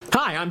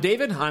Hi, I'm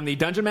David. I'm the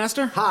Dungeon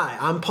Master. Hi,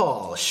 I'm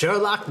Paul,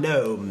 Sherlock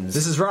Gnomes.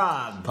 This is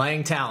Rob,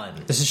 playing Talon.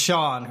 This is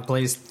Sean, who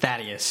plays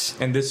Thaddeus.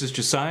 And this is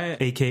Josiah,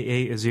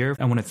 a.k.a. Azir.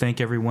 I want to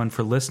thank everyone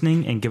for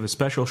listening and give a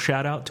special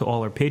shout-out to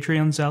all our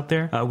Patreons out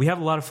there. We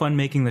have a lot of fun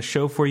making the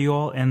show for you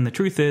all, and the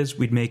truth is,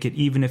 we'd make it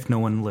even if no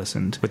one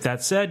listened. With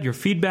that said, your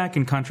feedback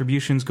and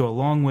contributions go a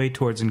long way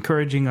towards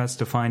encouraging us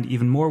to find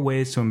even more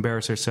ways to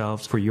embarrass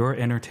ourselves for your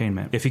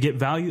entertainment. If you get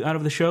value out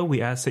of the show,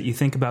 we ask that you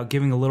think about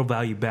giving a little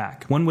value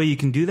back. One way you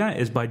can do that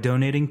is by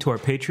donating to our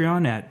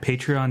Patreon at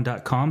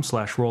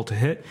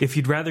patreon.com/roll-to-hit. If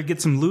you'd rather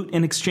get some loot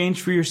in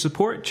exchange for your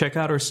support, check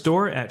out our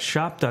store at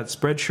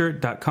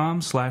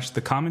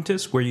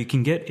shop.spreadshirt.com/thecommentist, where you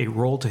can get a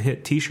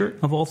roll-to-hit t-shirt,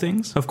 of all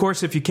things. Of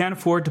course, if you can't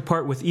afford to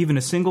part with even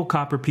a single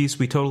copper piece,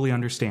 we totally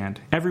understand.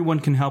 Everyone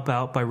can help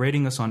out by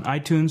rating us on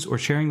iTunes or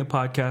sharing the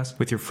podcast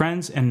with your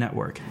friends and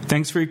network.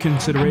 Thanks for your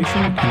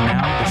consideration, and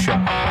now the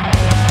show.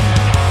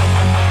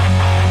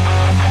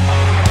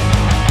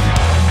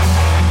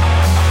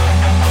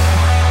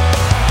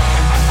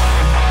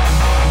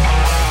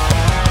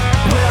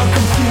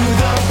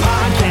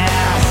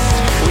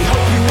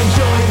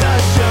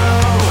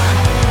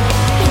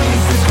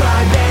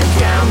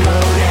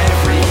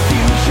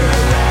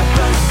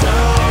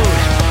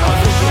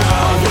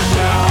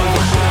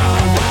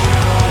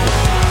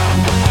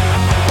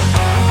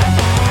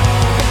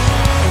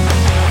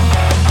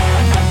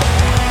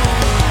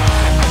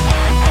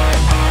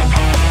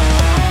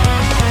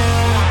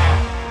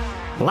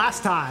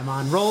 Last time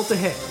on Roll to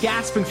Hit.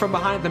 Gasping from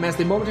behind them as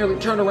they momentarily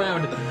turn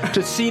around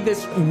to see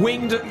this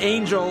winged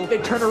angel. They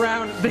turn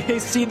around, they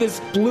see this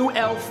blue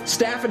elf,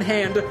 staff in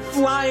hand,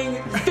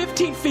 flying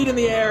 15 feet in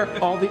the air.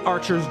 All the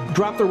archers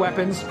drop their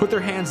weapons, put their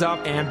hands up,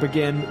 and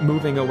begin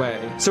moving away.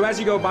 So as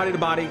you go body to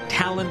body,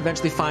 Talon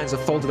eventually finds a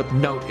folded up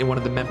note in one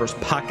of the members'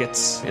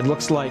 pockets. It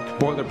looks like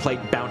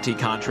boilerplate bounty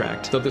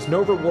contract. Though there's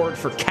no reward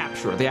for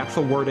capture, the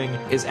actual wording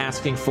is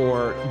asking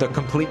for the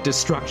complete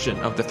destruction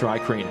of the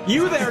Thrycreen.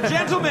 You there,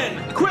 gentlemen!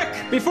 Quick!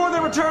 Before they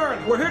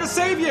return! We're here to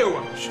save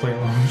you!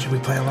 Should we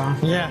play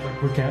along? Yeah.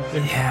 We're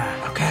captain.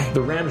 Yeah, okay.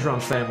 The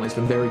Ramsron family has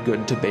been very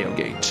good to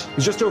Baogate. It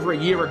was just over a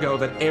year ago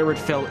that Arid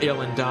fell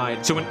ill and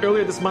died. So when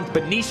earlier this month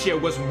Benicia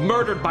was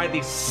murdered by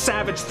the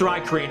savage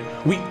Thrycreen,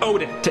 we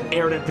owed it to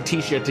Arid and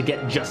Petitia to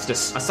get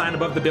justice. A sign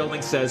above the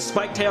building says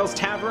Spiketail's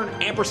Tavern,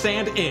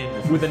 ampersand Inn,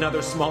 with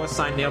another smaller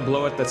sign nailed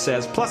below it that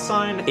says +,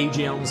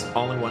 AG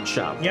all in one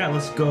shop. Yeah,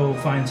 let's go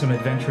find some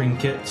adventuring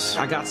kits.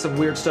 I got some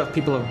weird stuff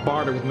people have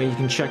bartered with me. You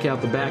can check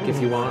out the back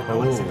if you want.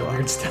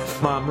 Weird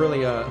stuff. I'm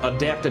really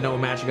adept to know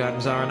what magic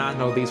items are, and I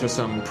know these are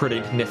some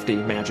pretty nifty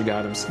magic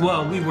items.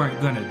 Well, we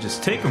weren't going to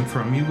just take them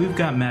from you. We've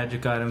got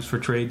magic items for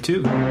trade,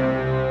 too.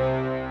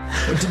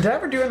 Did I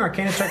ever do an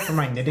arcana check for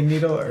my knitting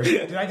needle, or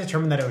did I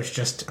determine that it was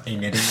just a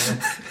knitting needle?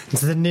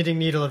 It's the knitting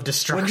needle of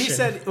destruction.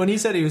 When he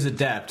said he was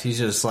adept, he's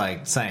just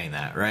like saying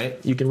that,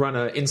 right? You can run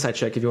an insight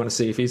check if you want to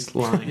see if he's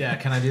lying. Yeah,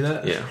 can I do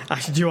that? Yeah.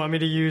 Do you want me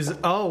to use...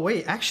 Oh,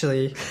 wait,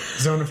 actually...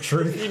 Zone of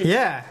truth?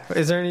 Yeah.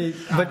 Is there any...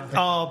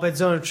 But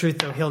Zone of Truth,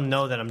 though, he'll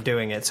know that I'm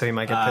doing it, so he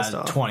might get pissed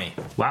off. 20.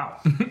 Wow.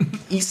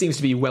 He seems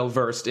to be well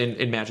versed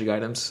in magic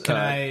items.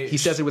 He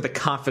says it with a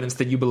confidence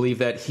that you believe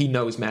that he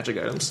knows magic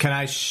items. Can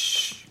I...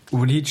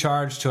 Would he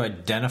charge to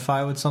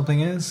identify what something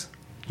is?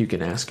 You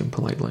can ask him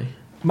politely.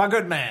 My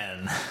good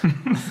man.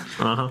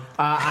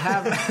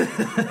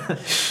 I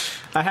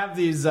have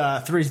these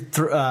three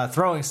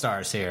throwing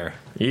stars here.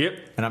 Yep.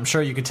 And I'm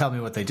sure you could tell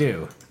me what they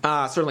do.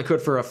 Certainly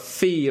could for a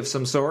fee of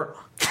some sort.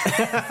 Can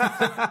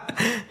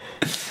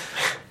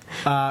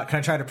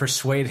I try to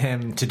persuade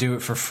him to do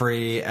it for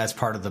free as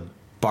part of the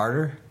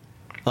barter?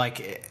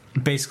 Like,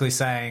 basically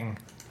saying...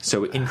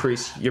 So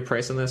increase your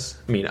price on this?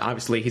 I mean,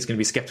 obviously he's going to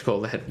be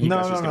skeptical that you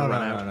guys are just going to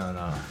run out.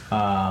 No.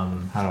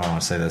 How do I want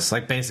to say this?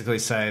 Like, basically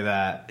say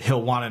that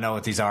he'll want to know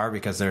what these are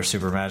because they're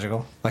super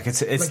magical. Like, it's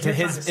to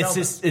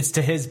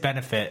his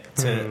benefit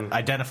to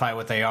identify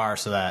what they are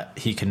so that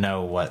he can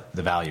know what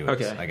the value is.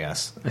 Okay, I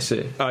guess. I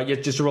see. Yeah,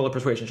 just to roll a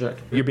persuasion check.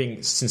 You're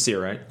being sincere,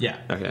 right? Yeah.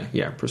 Okay.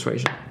 Yeah,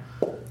 persuasion.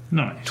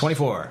 Nice.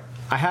 24.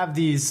 I have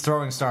these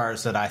throwing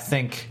stars that I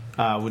think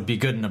would be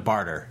good in a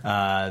barter,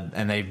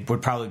 and they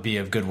would probably be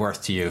of good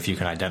worth to you if you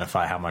can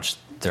identify how much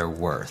they're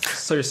worth.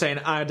 So you're saying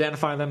I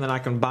identify them, then I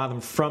can buy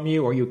them from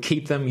you, or you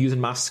keep them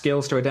using my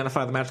skills to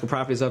identify the magical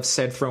properties of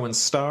said throwing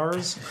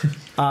stars?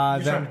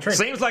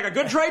 Seems like a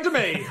good trade to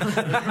me.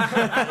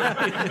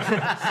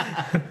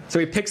 So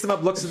he picks them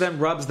up, looks at them,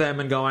 rubs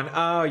them, and going,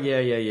 oh,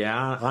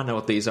 yeah, I know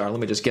what these are. Let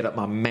me just get up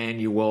my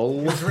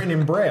manual. It's written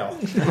in Braille.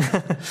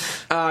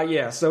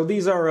 Yeah, so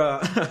these are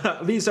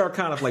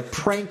kind of like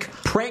prank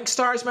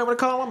stars, you might want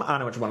to call them. I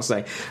know what you want to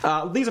say.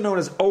 These are known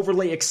as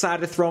overly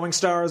excited throwing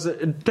stars.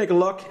 Take a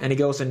look, and he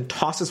goes and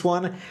tosses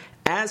one.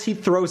 As he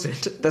throws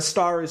it, the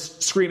star is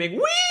screaming,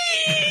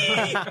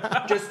 whee!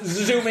 Just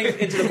zooming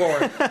into the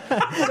board.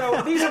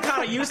 So these are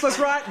kind of useless,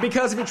 right?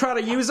 Because if you try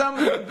to use them,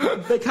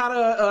 they kind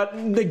of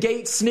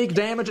negate sneak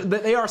damage.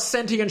 They are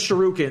sentient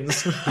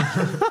shurikens.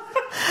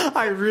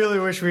 I really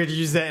wish we had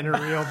used that in a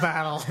real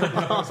battle.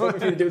 I was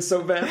hoping to do it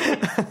so bad.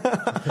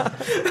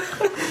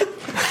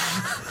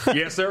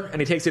 Yes, sir.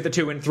 And he takes the other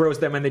two and throws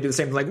them, and they do the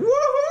same thing, like,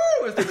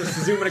 woohoo! As they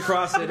just zooming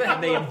across it,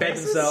 and they embed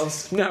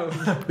themselves. No,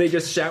 they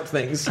just shout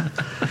things.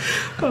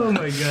 Oh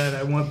my god,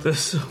 I want this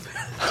so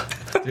bad.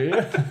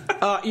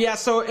 Yeah,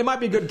 so it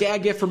might be a good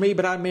gag gift for me,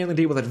 but I mainly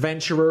deal with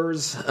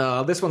adventurers.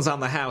 This one's on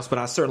the house, but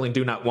I certainly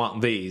do not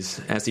want these.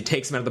 As he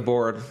takes them out of the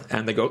board,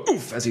 and they go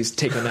oof as he's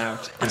taking them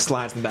out and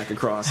slides them back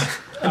across.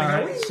 All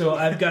right, so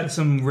I've got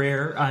some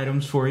rare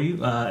items for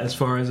you. As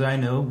far as I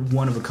know,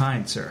 one of a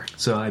kind, sir.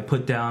 So I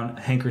put down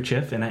a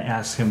handkerchief, and I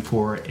asked him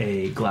for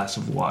a glass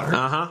of water.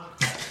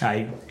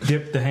 I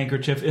dip the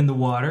handkerchief in the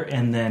water,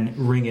 and then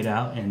wring it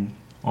out, and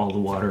all the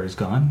water is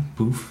gone.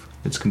 Poof,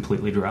 it's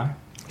completely dry.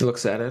 He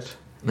looks at it,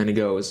 and then he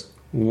goes,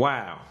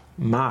 wow,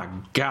 my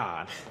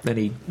God. Then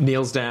he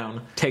kneels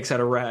down, takes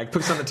out a rag,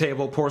 puts it on the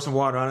table, pours some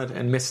water on it,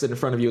 and misses it in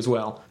front of you as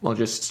well, while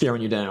just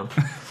staring you down.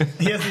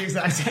 He has the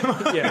exact same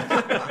one.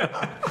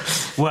 Yeah.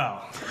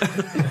 Well,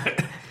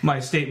 my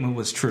statement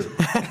was true.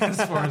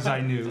 As far as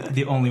I knew,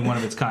 the only one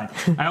of its kind.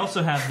 I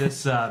also have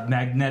this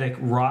magnetic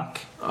rock.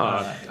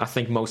 I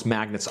think most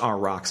magnets are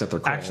rocks that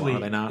they're called, Actually, are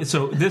they not?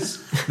 so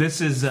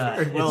this is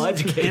well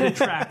educated. It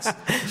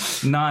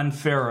attracts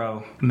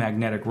non-ferro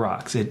magnetic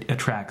rocks. It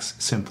attracts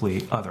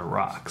simply other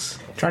rocks.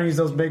 Trying to use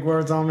those big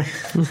words on me.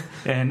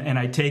 And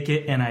I take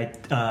it and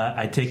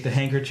I take the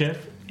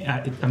handkerchief.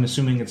 I'm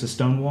assuming it's a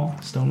Stonewall.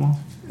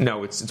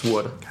 No, it's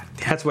wood.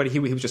 That's what he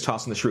was just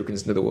tossing the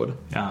shurikens into the wood.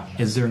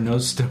 Is there no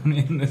stone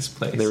in this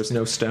place? There is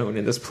no stone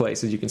in this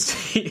place, as you can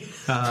see.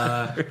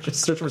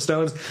 Just searching for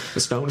stones. The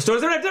stones.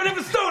 Don't have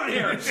a stone in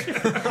here!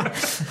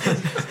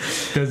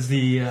 Does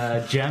the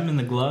gem in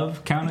the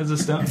glove count as a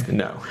stone?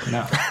 No.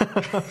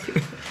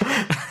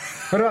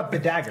 What about the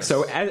daggers?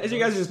 So as you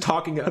guys are just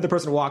talking, the other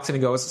person walks in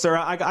and goes, sir,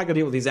 I got to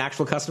deal with these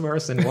actual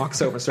customers, and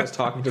walks over and starts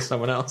talking to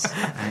someone else.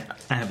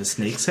 I have a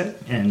snake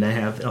set, and I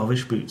have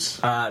elvish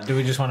boots. Do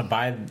we just want to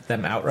buy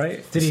them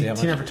outright? He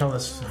never told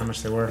us how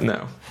much they were.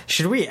 No.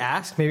 Should we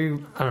ask? Maybe,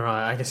 I don't know,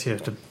 I guess you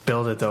have to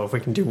build it, though, if we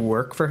can do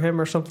work for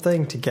him or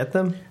something to get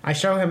them. I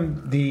show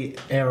him the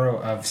arrow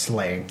of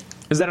slaying.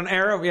 Is that an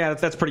arrow? Yeah,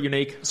 that's pretty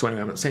unique. So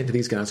anyway, I'm saying to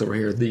these guys over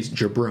here, these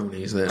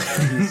jabronis,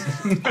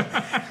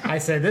 that I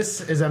say,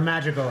 this is a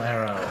magical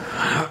arrow.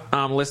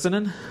 I'm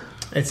listening.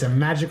 It's a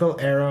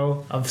magical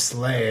arrow of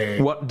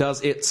slaying. What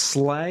does it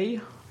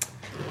slay?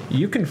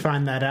 You can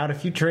find that out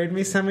if you trade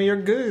me some of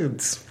your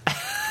goods.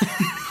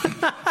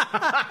 All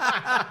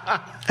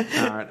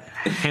right,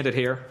 hand it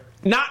here.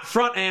 Not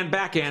front and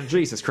back end.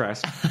 Jesus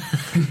Christ.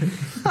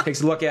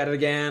 Takes a look at it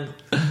again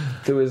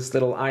through his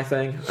little eye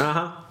thing.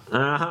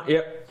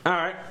 Yep. All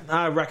right.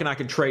 I reckon I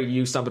could trade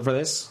you something for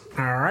this.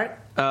 All right.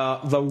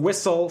 The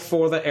whistle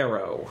for the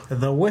arrow.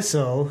 The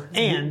whistle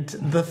and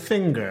the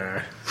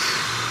finger.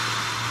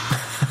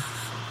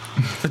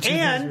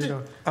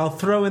 And I'll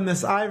throw in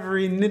this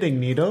ivory knitting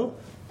needle.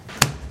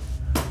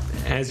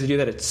 As you do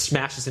that, it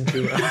smashes into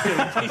pieces.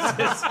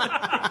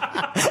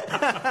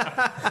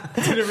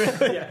 Did it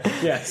really? Yeah.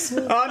 Yes.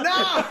 Oh,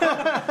 no!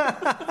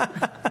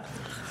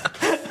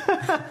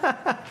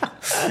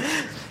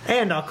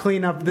 And I'll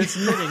clean up this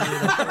knitting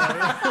needle.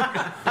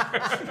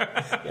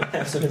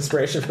 Have some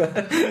inspiration for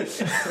that.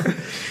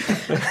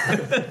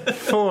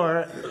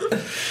 For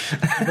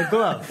the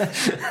glove.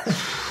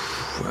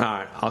 All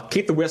right, I'll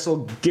keep the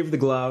whistle, give the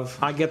glove.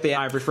 I get the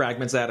ivory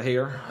fragments out of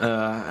here,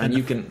 and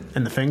you can.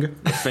 And the finger?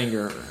 The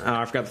finger.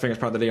 I forgot the finger's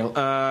part of the deal.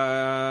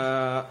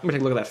 Let me take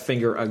a look at that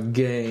finger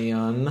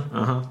again.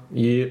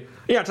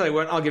 Yeah, I'll tell you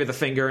what. I'll give you the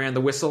finger and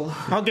the whistle.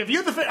 I'll give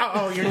you the finger.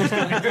 Oh, you're just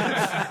giving me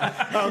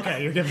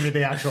Okay, you're giving me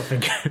the actual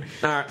finger.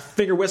 All right,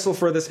 finger whistle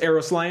for this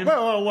arrow slaying.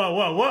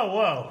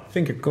 Whoa.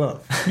 Finger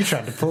glove. You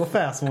tried to pull a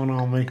fast one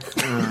on me.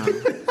 Take a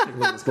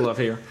look at this glove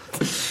here.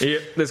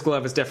 Yep, this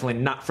glove is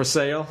definitely not for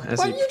sale. You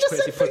just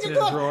said finger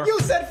glove. You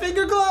said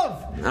finger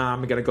glove.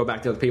 I'm going to go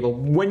back to the people.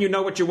 When you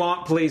know what you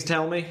want, please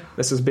tell me.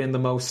 This has been the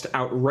most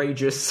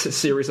outrageous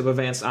series of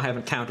events I have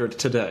encountered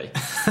today.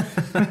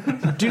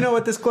 Do you know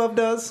what this glove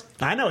does?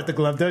 I know what the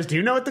glove does. Do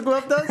you know what the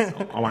glove does?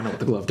 Oh, I know what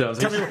the glove does.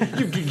 Tell me what,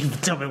 you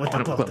tell me what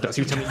the glove does.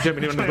 You tell me what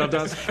the glove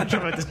does. Tell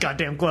me what this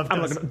goddamn glove does.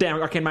 I'm looking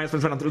damn arcane minds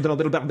down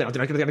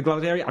the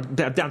glove area.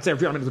 Downstairs,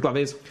 if you don't know what the glove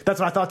is. That's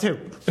what I thought too.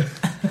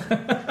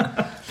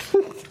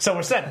 So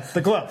we're set.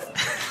 The glove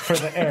for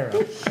the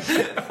arrow.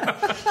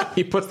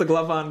 He puts the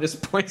glove on and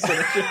just points it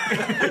at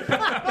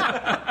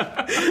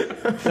you.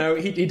 No,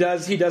 he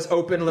does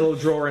open a little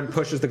drawer and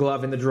pushes the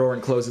glove in the drawer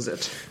and closes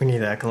it. We need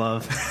that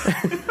glove.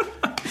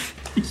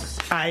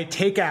 I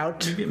take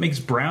out Maybe it makes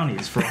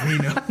brownies for all you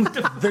know.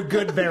 the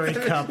Goodberry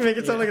cup. You make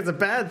it sound like it's a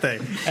bad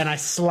thing. And I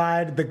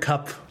slide the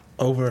cup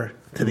over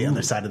to the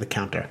other side of the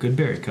counter. Good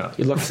berry cup.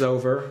 He looks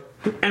over,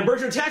 and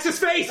Bertram attacks his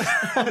face!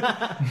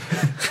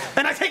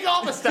 And I take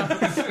all the stuff.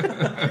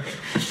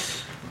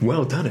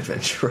 Well done,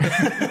 adventurer.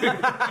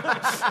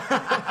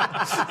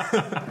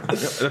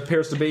 It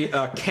appears to be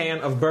a can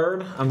of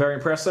bird. I'm very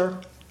impressed, sir.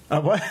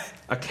 What?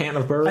 A can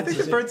of birds. I think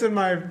the bird's in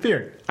my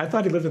beard. I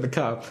thought he lived in the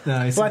cup.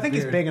 Well, I think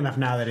he's big enough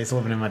now that he's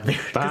living in my beard.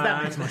 Because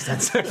that makes more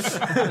sense.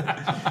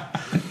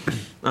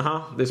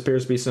 This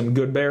appears to be some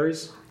good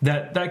berries.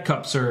 That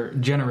cup, sir,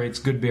 generates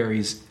good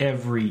berries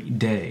every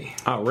day.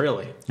 Oh,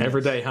 really?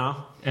 Every day, huh?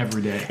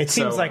 Every day. It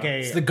seems like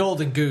It's the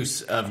golden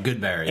goose of good a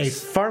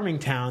berries. farming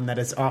town that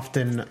is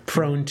often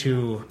prone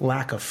to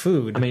lack of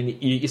food. I mean,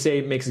 you say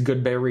it makes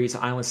good berries.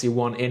 I only see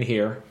one in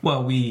here.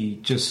 Well, we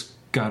just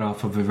got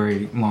off of a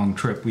very long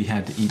trip. We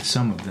had to eat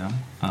some of them.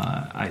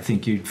 I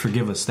think you'd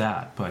forgive us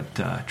that, but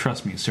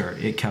trust me, sir,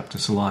 it kept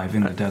us alive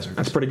in the desert.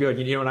 That's pretty good.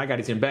 You know what I got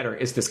is even better?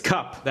 It's this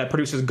cup that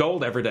produces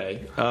gold every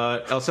day.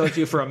 I'll sell it to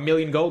you for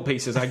 1,000,000 gold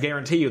pieces. I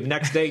guarantee you. The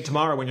next day,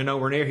 tomorrow, when you're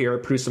nowhere near here,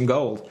 it'll produce some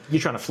gold. You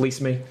trying to fleece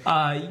me?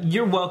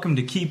 You're welcome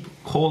to keep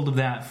hold of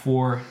that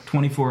for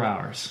 24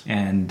 hours.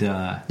 And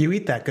You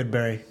eat that good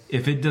berry.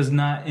 if it does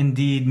not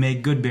indeed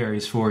make good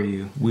berries for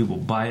you, we will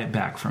buy it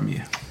back from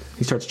you.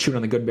 He starts chewing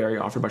on the good berry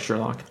offered by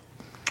Sherlock.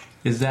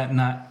 Is that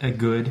not a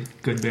good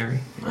berry?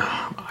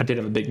 I did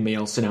have a big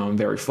meal, so now I'm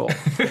very full.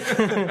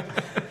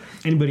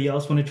 Anybody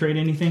else want to trade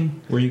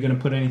anything? Were you going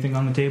to put anything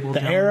on the table?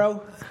 The gentlemen?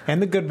 arrow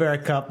and the good berry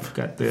cup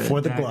Got the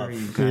for the dagger, glove.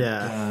 You've got,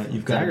 Yeah.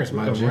 you've got Dagger's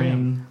my a jam.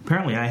 ring.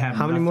 Apparently, I have.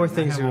 How many nothing. more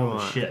things I do have we all the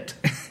want? Shit,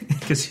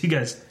 because you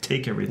guys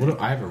take everything.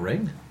 I have a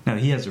ring? No,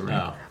 he has a ring.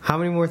 Oh. How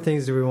many more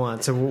things do we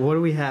want? So what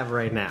do we have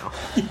right now?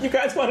 You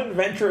guys want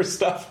adventurous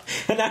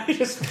stuff, and now you're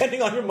just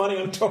spending all your money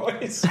on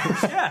toys.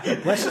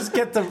 Let's just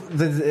get the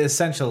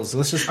essentials.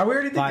 Let's just Oh, we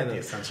already did buy get the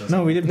those. essentials.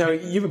 No, we didn't. No,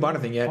 you haven't bought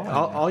anything yet.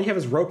 All you have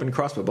is rope and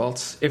crossbow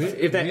bolts.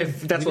 If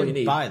that's all you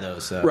need. Buy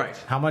those. Right.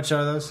 How much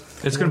are those?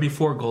 It's going to be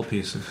 4 gold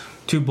pieces.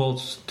 2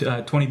 bolts,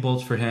 20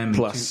 bolts for him. and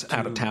Plus two-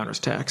 out-of-towners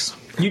tax.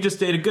 You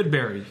just ate a good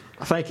berry.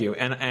 Thank you,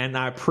 and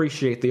I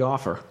appreciate the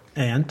offer.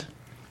 And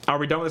Are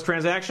we done with this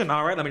transaction?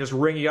 All right, let me just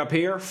ring you up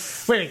here.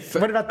 wait,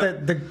 what about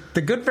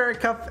the good berry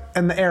cup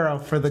and the arrow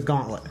for the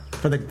gauntlet,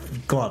 for the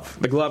glove?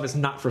 The glove is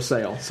not for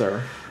sale,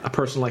 sir. A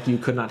person like you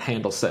could not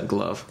handle said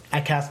glove. I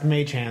cast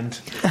Mage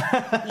Hand.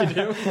 You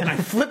do? And I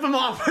flip him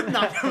off. No,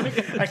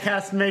 I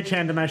cast Mage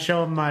Hand and I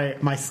show him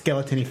my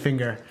skeleton-y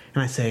finger.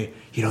 And I say,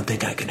 you don't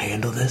think I can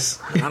handle this?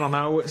 I don't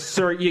know,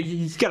 sir.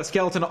 You got a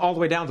skeleton all the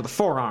way down to the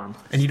forearm.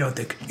 And you don't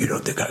think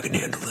I can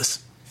handle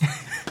this?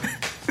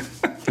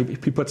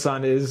 He puts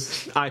on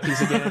his eyepiece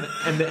again,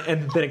 and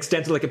then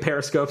extends it like a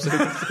periscope so he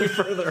can see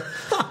further.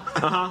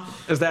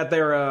 Is that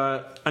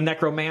a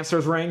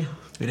necromancer's ring?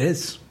 It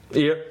is.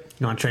 Yep.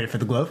 You want to trade it for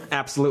the glove?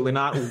 Absolutely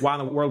not. Why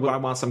in the world would I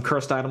want some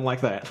cursed item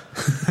like that?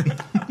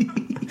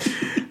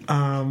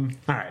 All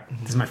right.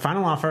 This is my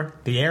final offer.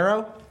 The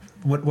arrow.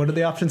 What are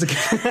the options again?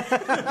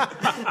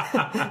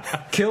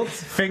 Kilt,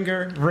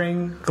 finger,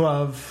 ring,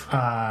 glove.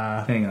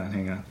 Hang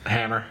on.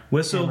 Hammer.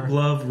 Whistle,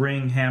 glove,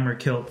 ring, hammer,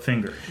 kilt,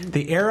 finger.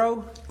 The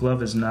arrow.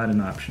 Glove is not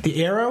an option.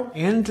 The arrow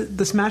and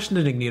the smashed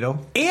knitting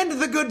needle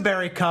and the good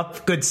berry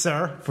cup, good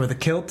sir, for the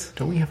kilt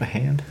Don't we have a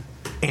hand?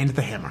 and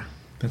the hammer.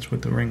 That's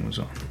what the ring was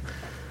on.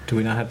 Do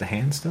we not have the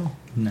hand still?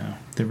 No,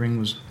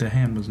 the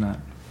hand was not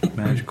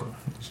magical.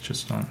 It's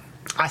just on.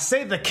 I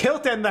say the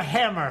kilt and the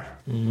hammer.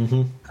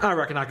 I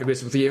reckon I could do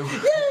this with you.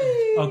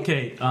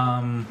 Okay,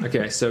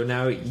 Okay, so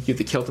now you get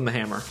the kilt and the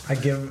hammer. I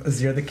give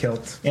Azir the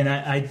kilt. and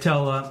I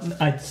tell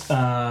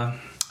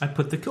I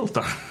put the kilt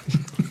on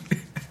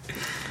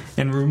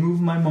and remove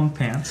my monk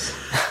pants.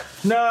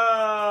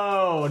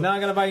 No! Now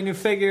I'm gonna buy a new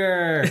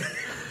figure.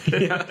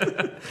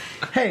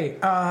 Hey,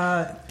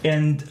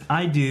 And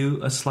I do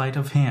a sleight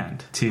of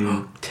hand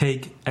to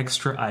take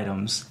extra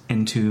items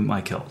into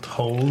my kilt.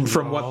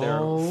 From what there?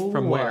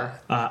 From where?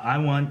 I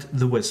want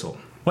the whistle.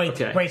 wait,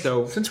 Okay, wait.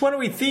 so Since when are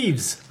we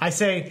thieves? I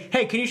say,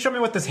 hey, can you show me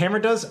what this hammer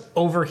does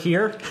over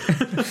here?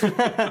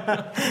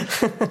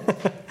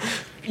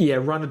 yeah,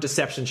 run a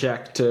deception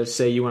check to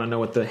say you want to know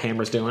what the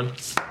hammer's doing.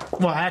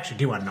 Well, I actually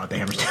do want to know what the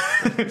hammer's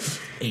doing.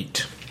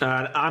 8.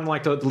 I don't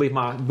like to leave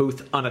my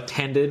booth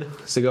unattended,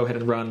 so go ahead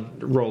and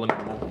roll a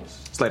normal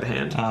sleight of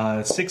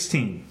hand.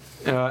 16.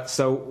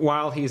 So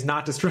while he's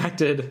not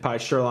distracted by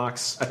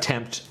Sherlock's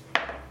attempt.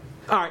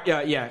 All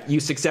right, yeah, you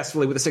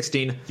successfully, with a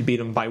 16, you beat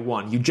him by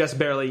 1. You just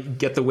barely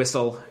get the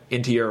whistle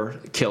into your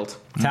kilt.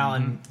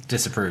 Talon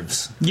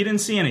disapproves. You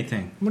didn't see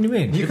anything. What do you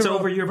mean? It's can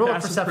over your roll a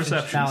passive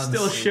perception. Talon's-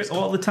 Still shit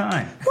all the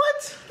time.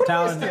 What? What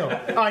Talon- did I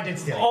steal? Oh, I did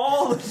steal.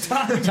 All the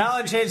time.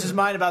 Talon changed his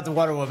mind about the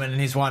water woman and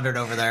he's wandered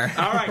over there.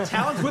 All right,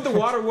 Talon's with the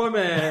water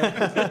woman.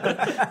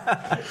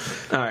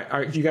 All right,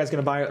 are you guys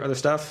going to buy other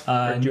stuff?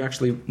 Or do you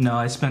actually... No,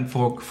 I spent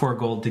 4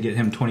 gold to get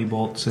him 20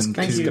 bolts and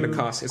It's 2 going to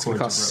cost cords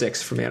of rope.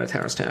 6 for me out of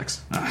town's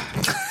tax.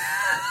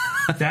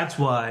 That's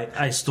why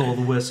I stole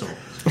the whistle.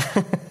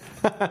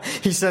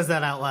 He says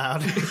that out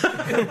loud.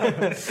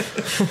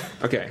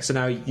 Okay, so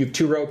now you have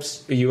 2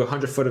 ropes. You have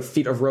 100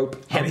 feet of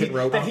rope, hempen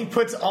rope. That he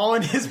puts all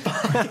in his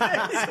pocket.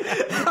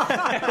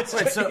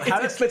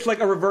 It's like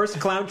a reverse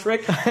clown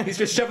trick. He's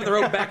just shoving the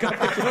rope back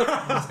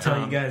up. Tell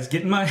you guys,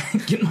 get in my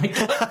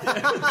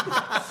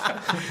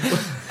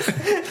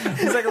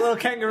He's like a little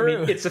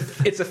kangaroo. I mean, it's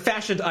a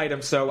fashioned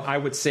item, so I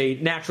would say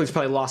naturally it's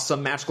probably lost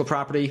some magical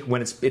property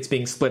when it's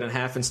being split in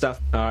half and stuff.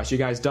 So you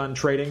guys done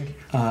trading?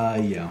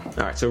 Yeah.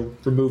 All right, so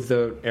remove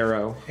the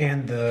arrow.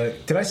 And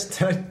did I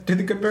do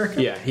the good bear cup?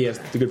 Yeah, he has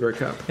the good bird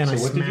cup. And I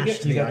So what did you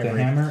smashed get? You got the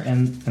ivory. hammer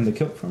and the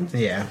kilt from?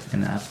 Yeah.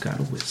 And I've got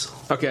a whistle.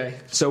 Okay,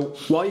 so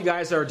while you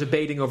guys are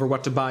debating over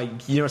what to buy,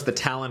 you notice the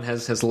Talon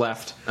has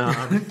left.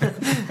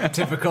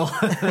 Typical.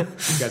 You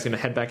guys gonna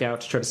head back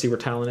out to try to see where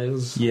Talon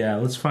is? Yeah,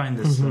 let's find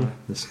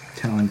this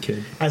Talon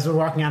kid. As we're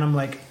walking out, I'm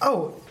like,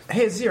 oh,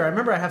 hey, Azir, I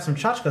remember I have some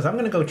tchotchkes. I'm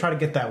going to go try to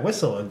get that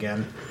whistle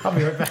again. I'll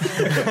be right back.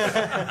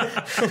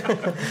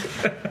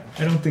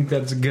 I don't think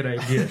that's a good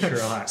idea,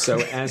 Sherlock. So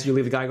as you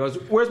leave, the guy goes,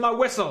 "Where's my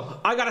whistle?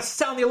 I gotta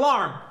sound the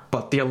alarm."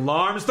 But the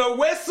alarm's the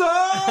whistle!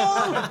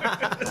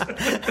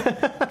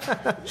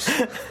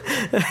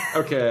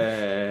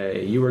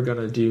 Okay, you were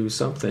gonna do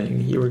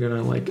something. You were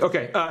gonna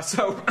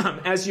so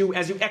as you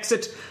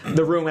exit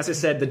the room, as I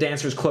said, the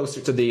dancer's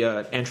closer to the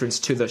entrance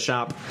to the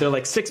shop. There are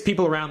like 6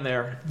 people around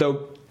there,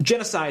 though.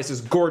 Genocide is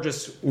this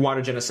gorgeous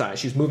water genocide.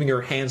 She's moving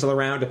her hands all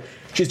around.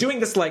 She's doing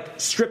this like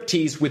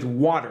striptease with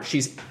water.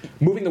 She's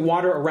moving the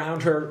water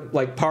around her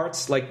like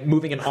parts, like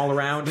moving it all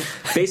around.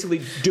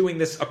 Basically doing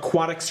this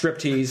aquatic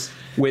striptease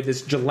with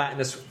this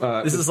gelatinous.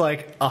 This is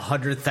like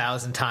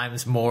 100,000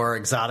 times more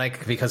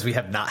exotic because we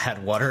have not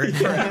had water in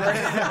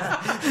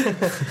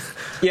forever.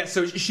 Yeah,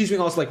 so she's doing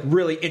all this like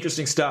really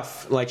interesting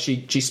stuff. Like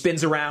she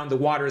spins around, the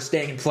water is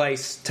staying in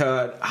place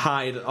to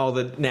hide all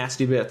the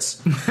nasty bits.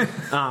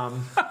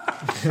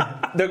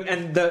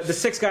 The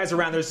 6 guys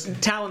around, there's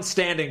Talon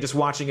standing just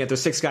watching it.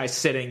 There's 6 guys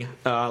sitting,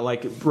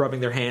 like rubbing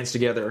their hands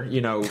together.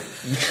 You know,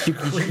 you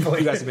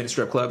guys have been to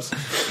strip clubs.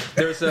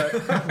 There's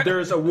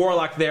a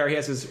warlock there. He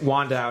has his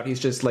wand out. He's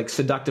just like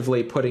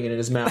seductively putting it in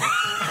his mouth,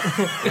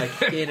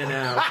 like in and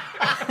out.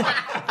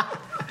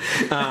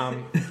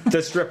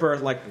 The stripper,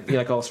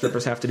 like all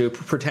strippers have to do,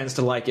 pretends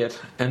to like it,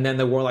 and then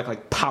the warlock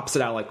like pops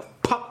it out,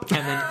 like pop,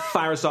 and then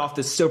fires off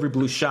this silvery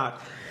blue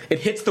shot. It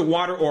hits the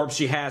water orbs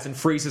she has and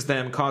freezes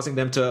them, causing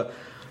them to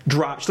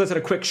drop. She lets out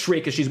a quick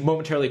shriek as she's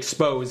momentarily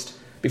exposed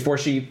before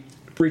she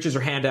reaches her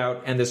hand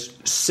out, and this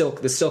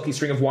silky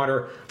string of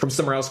water from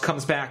somewhere else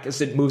comes back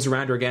as it moves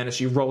around her again. As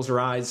she rolls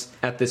her eyes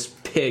at this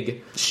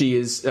pig, she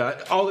is.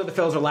 All of the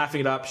fellows are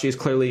laughing it up. She is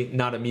clearly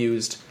not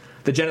amused.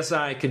 The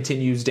genocide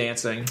continues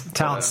dancing.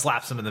 Talon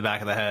slaps him in the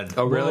back of the head.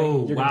 Oh, really?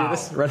 Whoa, You're going to do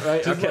this?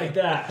 Right? Just Okay. like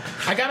that.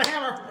 I got a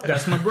hammer.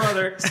 That's my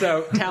brother.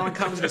 So Talon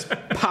comes and just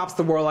pops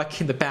the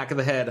warlock in the back of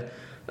the head.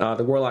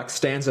 The warlock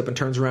stands up and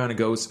turns around and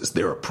goes, "Is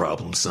there a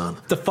problem, son?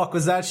 What the fuck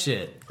was that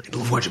shit?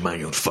 Why don't you mind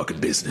your own fucking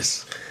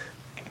business?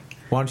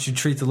 Why don't you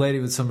treat the lady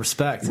with some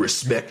respect?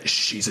 Respect,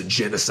 she's a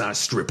genocide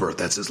stripper.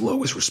 That's as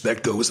low as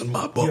respect goes in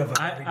my book.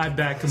 I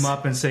back him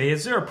up and say,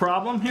 "Is there a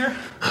problem here?"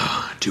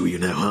 Do you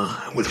now,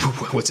 huh?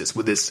 What's this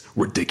with this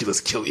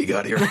ridiculous kill you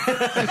got here?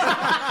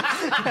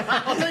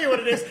 I'll tell you what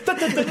it is.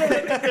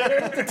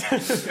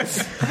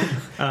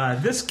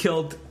 This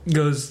kilt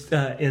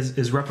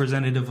is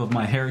representative of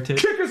my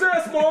heritage. Kick his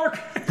ass, Mark!"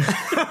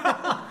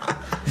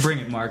 Bring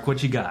it, Mark.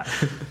 What you got?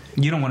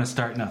 You don't want to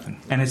start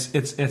nothing, and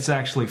it's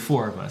actually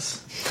 4 of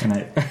us.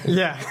 And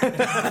Yeah.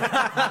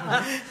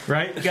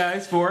 right,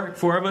 guys, 4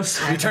 of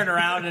us. We turn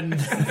around and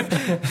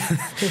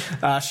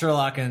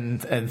Sherlock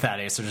and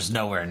Thaddeus are just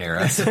nowhere near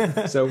us.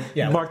 So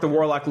Mark the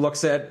warlock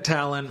looks at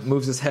Talon,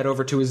 moves his head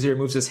over to his ear,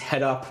 moves his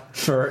head up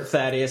for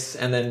Thaddeus,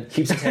 and then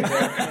keeps his head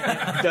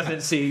there.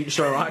 Doesn't see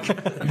Sherlock.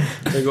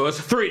 He goes,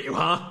 "3 of you,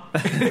 huh?"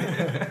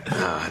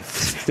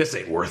 This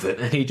ain't worth it.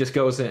 And he just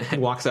goes in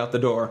and walks out the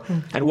door.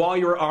 And while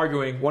you were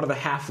arguing, one of the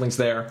halflings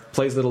there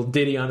plays a little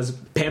ditty on his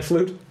pan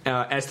flute.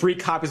 As 3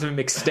 copies of him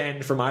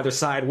extend from either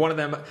side, one of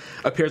them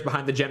appears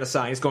behind the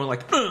genocide. He's going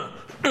like,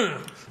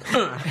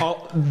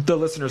 All the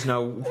listeners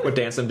know what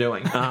dance I'm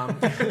doing.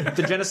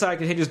 The genocide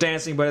continues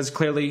dancing, but is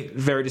clearly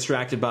very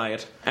distracted by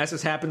it. As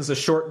this happens, a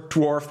short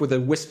dwarf with a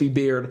wispy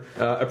beard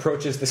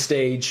approaches the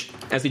stage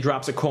as he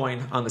drops a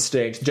coin on the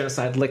stage. The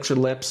genocide licks her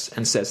lips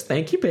and says,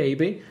 "Thank you,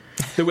 baby."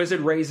 The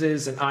wizard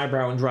raises an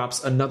eyebrow and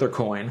drops another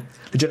coin.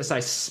 The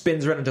genocide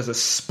spins around and does a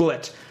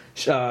split.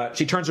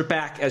 She turns her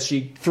back as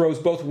she throws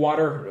both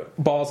water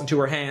balls into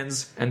her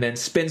hands and then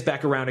spins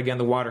back around again.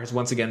 The water has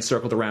once again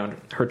circled around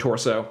her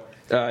torso.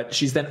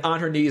 She's then on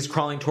her knees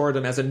crawling toward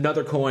him as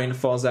another coin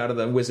falls out of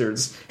the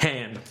wizard's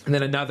hand. And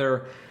then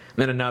another,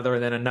 then another,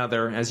 and then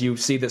another, as you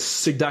see this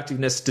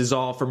seductiveness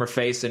dissolve from her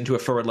face into a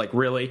forward, like,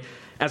 really?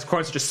 As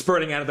coins are just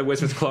spurting out of the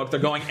wizard's cloak. They're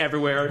going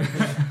everywhere.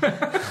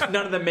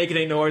 None of them make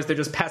any noise. They're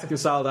just passing through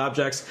solid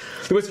objects.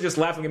 The wizard's just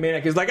laughing at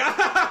maniac. He's like, ah,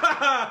 ha,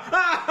 ha,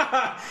 ha,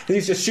 ha. And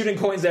he's just shooting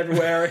coins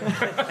everywhere.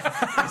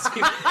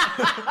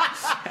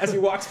 as he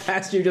walks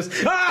past you, just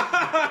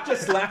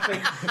just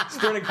laughing,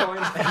 spurting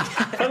coins.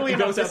 And he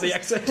goes out the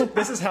exit.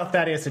 This is how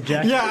Thaddeus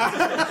ejaculates.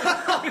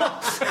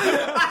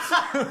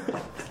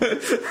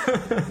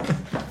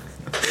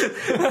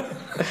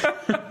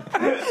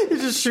 He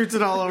just shoots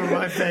it all over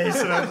my face,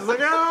 and I'm just like,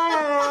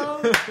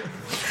 oh.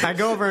 I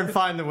go over and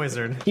find the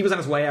wizard. He was on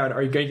his way out.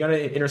 Are you going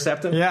to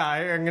intercept him? Yeah,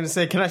 I'm going to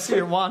say, can I see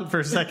your wand for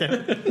a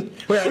second?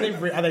 Wait,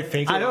 are they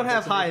fake? I don't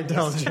have high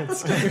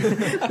intelligence.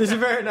 These are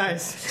very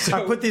nice.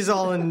 I put these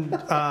all in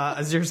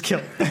Azir's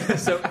kilt.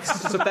 So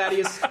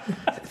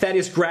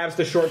Thaddeus grabs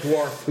the short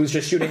dwarf who's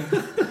just shooting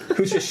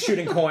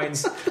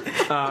coins,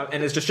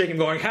 and is just shaking,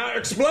 going, "How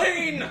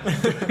explain?"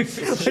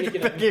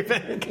 Shaking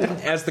him.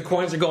 As the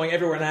coins are going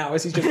everywhere now,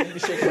 as he's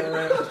just shaking it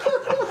around.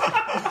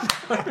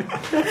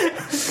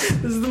 This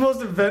is the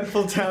most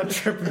eventful town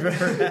trip we've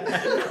ever had.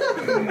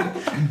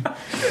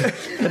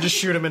 I just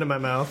shoot him into my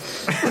mouth.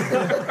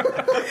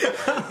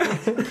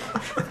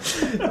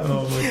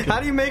 Oh my God. How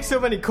do you make so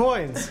many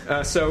coins?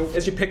 So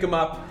as you pick them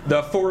up,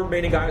 the 4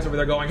 remaining guys over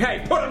there going,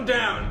 "Hey, put them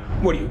down!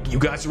 What do you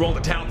guys who own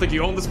the town think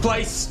you own this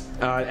place?"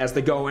 As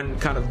they go and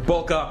kind of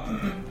bulk up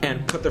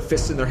and put their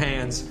fists in their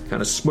hands,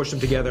 kind of smush them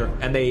together,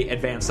 and they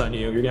advance on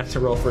you. You're going to have to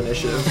roll for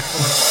initiative.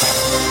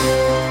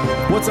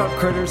 What's up,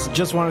 critters?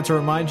 Just wanted to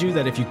remind you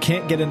that if you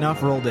can't get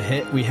enough Roll to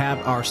Hit, we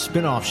have our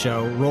spin-off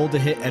show, Roll to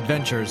Hit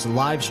Adventures,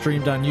 live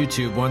streamed on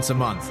YouTube once a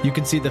month. You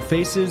can see the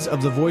faces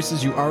of the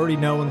voices you already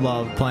know and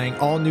love playing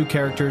all new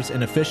characters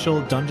in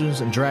official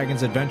Dungeons &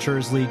 Dragons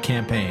Adventurers League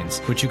campaigns,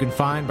 which you can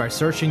find by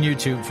searching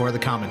YouTube for The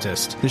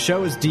Commentist. The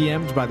show is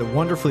DM'd by the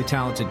wonderfully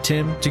talented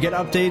Tim. To get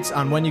updates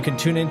on when you can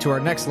tune in to our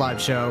next live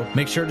show,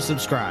 make sure to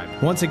subscribe.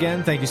 Once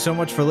again, thank you so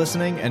much for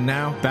listening, and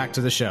now, back to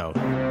the show.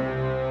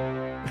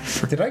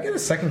 Did I get a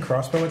second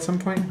crossbow at some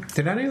point?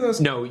 Did any of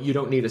those? No, you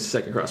don't need a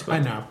second crossbow. I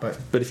know,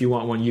 but if you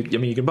want one, you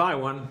can buy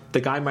one.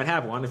 The guy might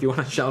have one if you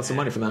want to shell out some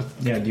money for them.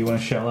 Yeah, do you want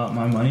to shell out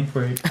my money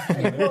for you?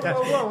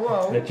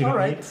 whoa. That you All don't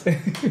right.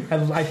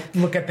 I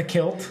look at the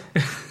kilt.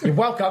 You're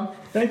welcome.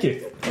 Thank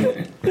you.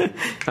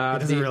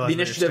 The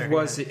initiative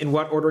was in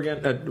what order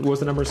again? What was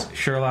the numbers?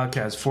 Sherlock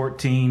has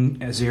 14.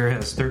 Azir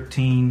has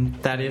 13.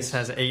 Thaddeus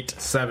has 8.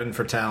 7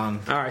 for Talon.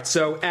 All right,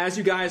 so as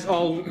you guys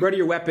all ready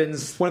your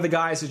weapons, one of the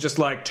guys is just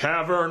like,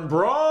 "Tavern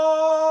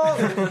Brawl!"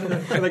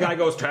 And the guy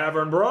goes,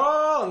 "Tavern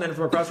Brawl!" And then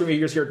from across the room you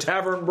just hear,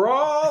 "Tavern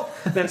Brawl!"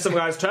 And then some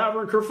guys,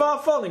 "Tavern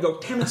Kerfuffle!" And they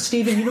go, "Damn it,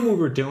 Steven, you know what we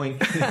were doing."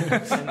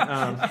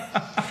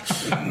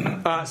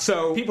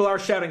 So people are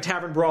shouting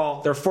Tavern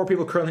Brawl. There are 4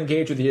 people currently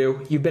engaged with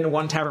you. You've been in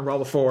one Tavern Brawl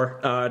before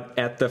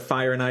at the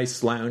Fire and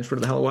Ice Lounge,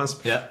 whatever the hell it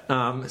was.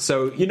 Yeah.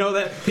 So you know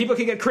that people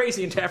can get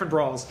crazy in Tavern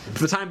Brawls. For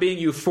the time being,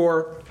 you have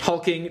 4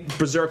 hulking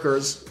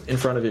berserkers in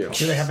front of you.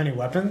 Do they have any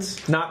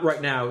weapons? Not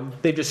right now.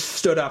 They just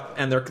stood up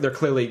and they're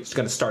clearly just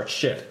going to start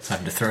shit.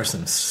 Time to throw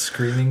some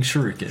screaming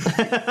shuriken.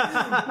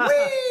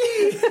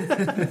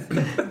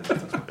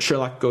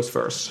 Sherlock goes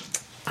first.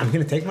 I'm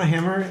going to take my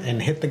hammer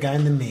and hit the guy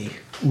in the knee.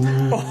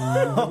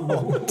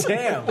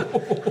 Damn.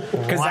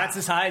 Because that's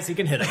as high as he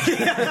can hit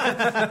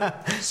him.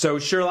 So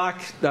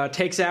Sherlock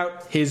takes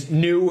out his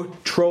new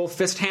troll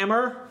fist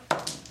hammer.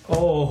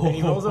 And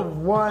he rolls a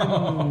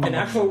 1. An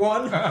actual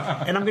 1.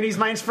 And I'm going to use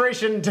my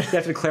inspiration to... You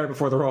have to declare it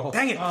before the roll.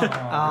 Dang it.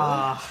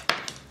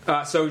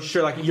 So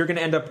Sherlock, you're going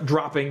to end up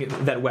dropping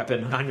that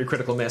weapon on your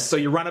critical miss. So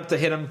you run up to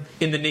hit him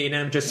in the knee, and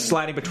I'm just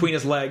sliding between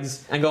his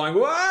legs and going,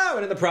 "Whoa!"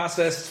 And in the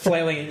process,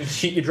 flailing,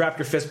 and you drop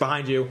your fist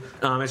behind you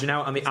as you're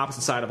now on the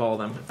opposite side of all of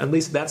them. At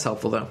least that's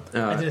helpful, though.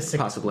 I did a sick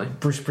possibly.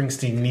 Bruce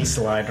Springsteen knee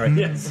slide right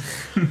there. Yes.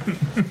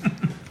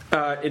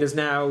 It is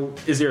now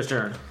Azir's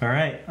turn. All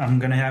right, I'm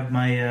going to have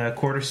my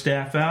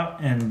quarterstaff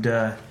out and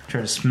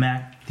try to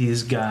smack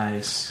these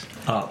guys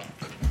up.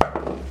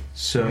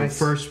 So Nice.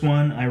 First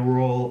one, I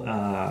roll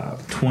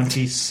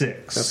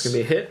 26. That's going to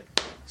be a hit.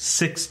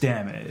 6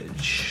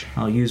 damage.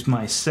 I'll use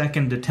my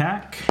second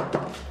attack.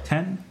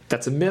 10.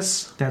 That's a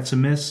miss. That's a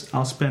miss.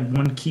 I'll spend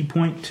 1 key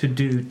point to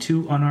do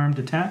 2 unarmed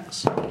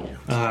attacks.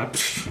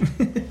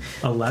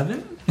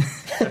 11.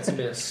 That's a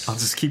miss. I'll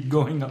just keep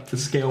going up the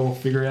scale. We'll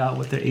figure out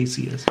what the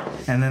AC is.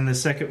 And then the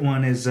second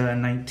one is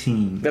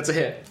 19. That's a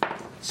hit.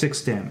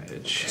 6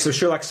 damage. So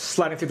Sherlock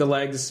sliding through the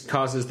legs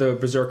causes the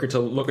berserker to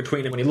look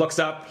between him. When he looks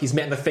up, he's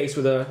met in the face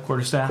with a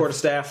quarterstaff.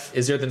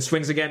 Azir then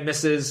swings again,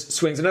 misses,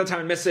 swings another time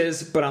and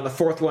misses, but on the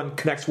 4th one,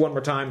 connects one more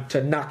time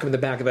to knock him in the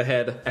back of the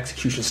head,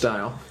 execution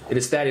style. It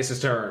is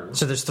Thaddeus' turn.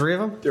 So there's 3 of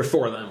them? There are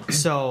 4 of them.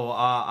 So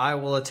I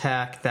will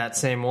attack that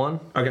same one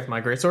with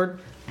my greatsword.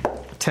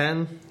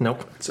 10.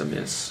 Nope. It's a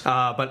miss.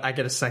 But I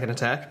get a second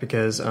attack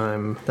because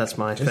that's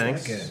my thing.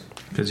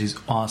 Because he's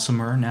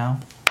awesomer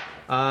now.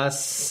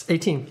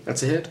 18.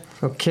 That's a hit.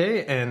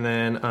 Okay, and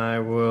then I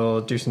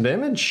will do some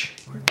damage.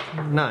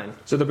 9.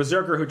 So the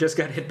berserker who just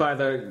got hit by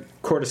the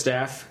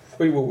quarterstaff.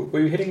 What are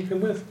you hitting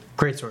him with?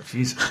 Greatsword.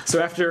 Jeez. So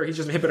after he's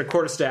just been hit with a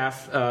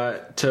quarterstaff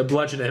to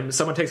bludgeon him,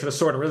 someone takes out a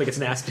sword and really gets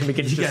nasty and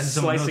begins You guys just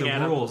don't know slicing the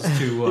at him. rules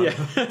to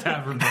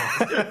Tavern Brawl.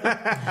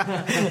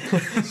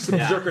 The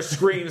berserker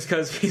screams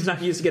because he's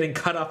not used to getting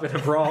cut up in a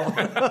brawl.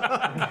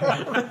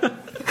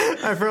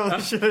 I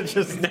probably should have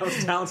just... Now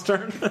it's Talon's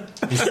turn.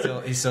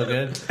 He's still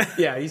good.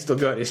 Yeah, he's still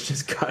good. It's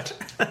just cut.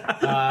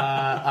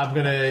 I'm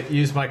gonna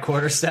use my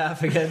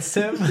quarterstaff against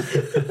him.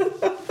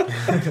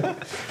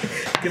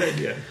 Good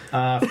idea.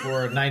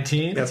 For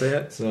 19. That's a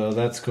hit. So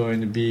that's going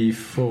to be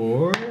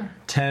for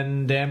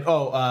 10 damage.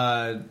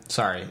 Oh,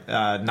 sorry.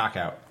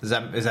 Knockout. Does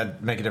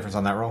that make a difference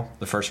on that roll?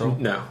 The first roll?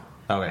 No.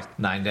 Okay,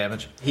 9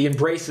 damage. He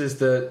embraces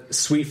the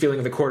sweet feeling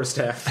of the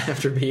quarterstaff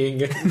after being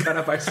cut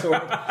up by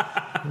sword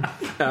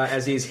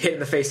as he's hit in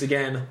the face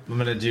again. I'm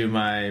going to do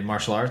my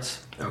martial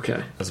arts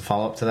Okay. as a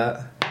follow-up to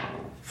that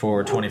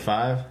for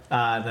 25.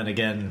 And then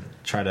again,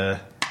 try to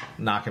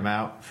knock him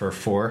out for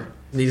 4.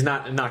 He's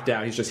not knocked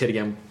out. He's just hit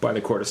again by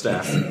the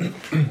quarterstaff,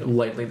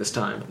 lightly this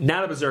time.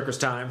 Now the Berserker's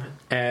time,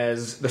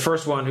 as the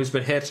first one who's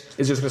been hit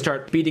is just going to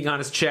start beating on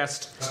his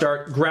chest,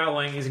 start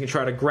growling. He's going to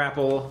try to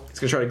grapple. He's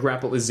going to try to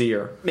grapple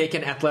Azir. Make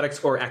an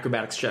athletics or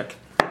acrobatics check.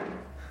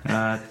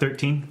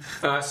 13.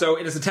 So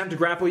in his attempt to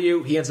grapple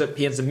you, he ends up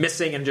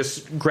missing and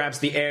just grabs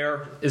the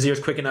air. Azir's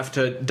quick enough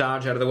to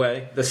dodge out of the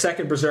way. The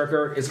second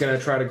Berserker is going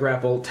to try to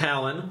grapple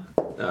Talon.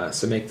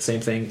 So make the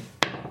same thing.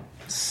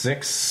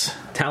 6.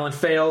 Talon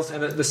fails,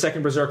 and the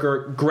second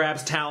Berserker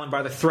grabs Talon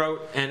by the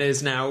throat and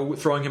is now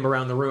throwing him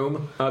around the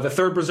room. The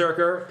third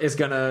Berserker is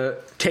going to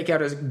take out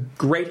his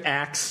great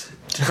axe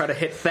to try to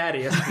hit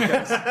Thaddeus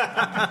because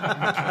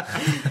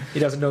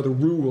he doesn't know the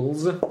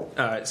rules.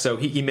 So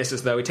he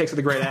misses, though. He takes out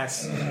the great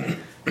axe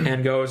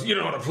and goes, "You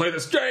don't know how to play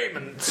this game,"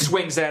 and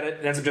swings at it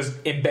and ends up just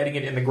embedding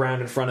it in the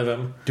ground in front of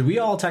him. Do we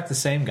all attack the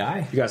same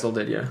guy? You guys all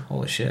did, yeah.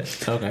 Holy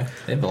shit. Okay.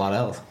 They have a lot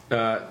of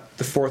health.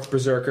 The fourth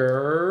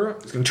Berserker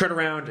is going to turn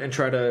around and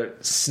try to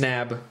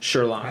snab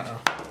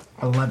Sherlock.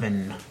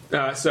 11.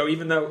 So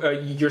even though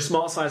your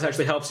small size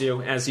actually helps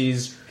you as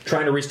he's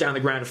trying to reach down the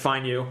ground to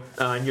find you,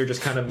 and you're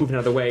just kind of moving out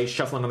of the way,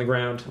 shuffling on the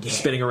ground,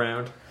 spinning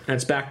around. And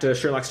it's back to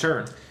Sherlock's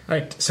turn.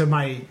 Right, so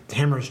my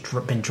hammer's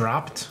been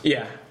dropped.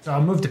 Yeah. So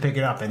I'll move to pick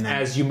it up, and then...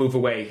 As you move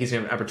away, he's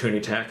going to have an opportunity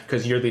attack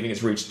because you're leaving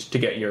his reach to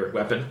get your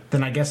weapon.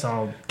 Then I guess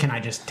Can I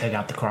just take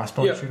out the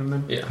crossbow and shoot him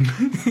then? Yeah.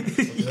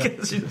 You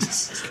guys are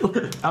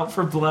just out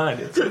for blood.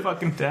 It's a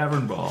fucking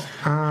tavern ball.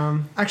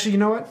 Actually, you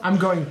know what? I'm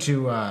going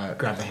to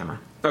grab the hammer.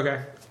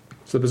 Okay.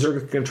 So the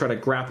Berserker's going to try to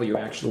grapple you,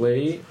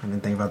 actually. I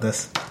didn't think about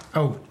this.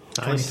 Oh,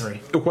 23.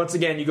 Once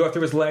again, you go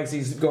through his legs,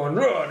 he's going,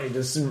 "Run!" and he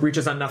just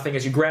reaches on nothing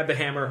as you grab the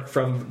hammer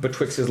from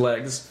betwixt his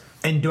legs.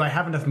 And do I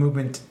have enough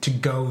movement to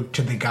go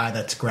to the guy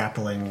that's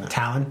grappling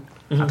Talon?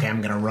 Mm-hmm. Okay,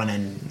 I'm going to run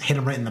and hit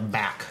him right in the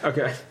back.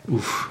 Okay.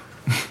 Oof.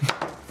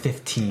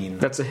 15.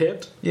 That's a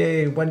hit.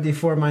 Yay,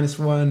 1d4 minus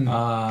 1.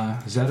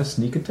 Is that a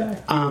sneak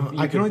attack?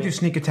 I can only do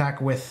sneak attack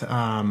with...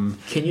 Can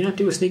you not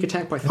do a sneak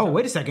attack by... Oh,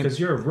 wait a second. Because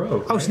you're a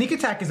rogue. Oh, sneak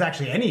attack is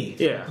actually any.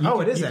 Yeah.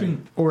 It is any.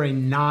 Or a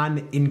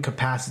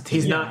non-incapacitated.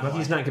 He's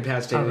not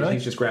incapacitated. Oh, really?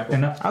 He's just grappled.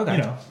 And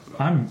Okay.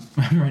 I'm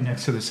right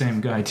next to the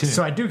same guy too.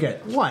 So I do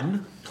get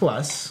 1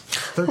 plus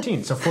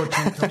 13, so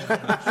 14 total.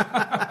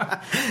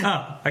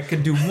 I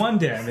could do 1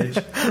 damage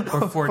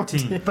or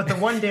 14. But the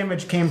 1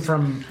 damage came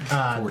from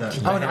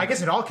the... Oh, no, I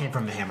guess it all came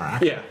from the hammer.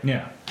 Actually. Yeah.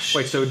 Yeah.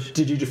 Wait, so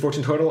did you do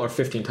 14 total or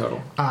 15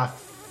 total?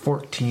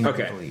 14,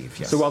 Okay. I believe,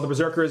 yes. So while the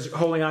Berserker is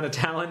holding on to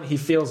Talon, he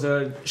feels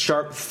a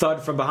sharp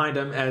thud from behind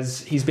him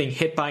as he's being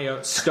hit by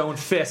a stone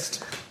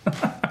fist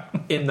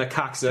in the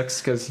coccyx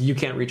because you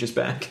can't reach his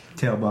back.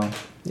 Tailbone.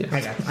 Yeah.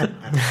 I got it.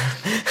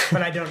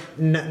 But I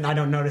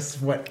don't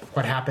notice what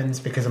happens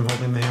because I'm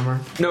holding the hammer.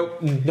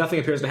 Nope, nothing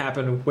appears to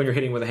happen when you're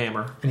hitting with a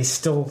hammer. And he's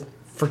still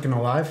freaking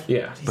alive?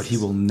 Yeah. But he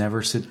will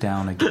never sit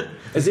down again.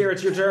 Azir,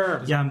 it's your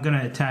turn. Yeah, I'm going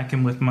to attack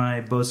him with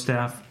my bow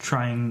staff,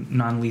 trying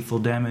non-lethal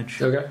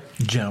damage. Okay.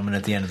 Gentleman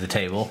at the end of the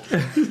table.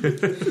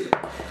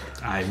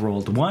 I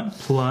rolled 1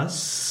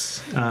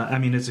 plus...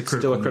 it's a critical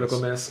Still a critical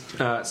miss.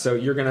 So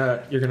you're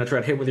gonna try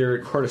to hit with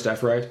your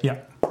quarterstaff, right? Yeah.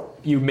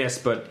 You miss,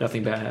 but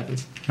nothing bad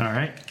happens. All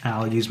right.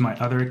 I'll use my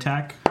other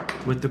attack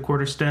with the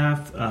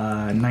quarterstaff.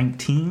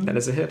 19. That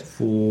is a hit.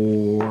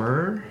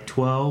 For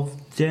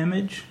 12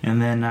 damage.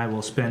 And then I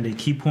will spend a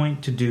key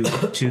point to do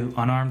 2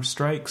 unarmed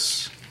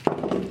strikes.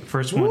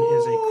 First one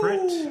is a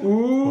crit.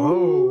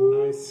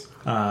 Whoa. Nice.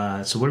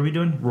 So what are we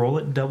doing? Roll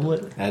it, double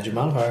it? Add your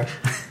modifier.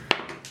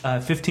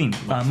 15.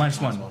 Minus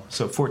 1.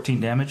 So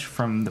 14 damage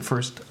from the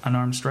first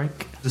unarmed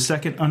strike. The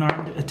second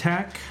unarmed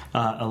attack,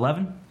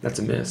 11. That's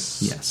a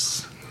miss.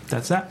 Yes.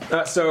 That's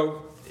that.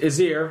 So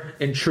Azir,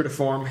 in true to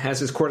form,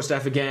 has his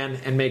quarterstaff again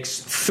and makes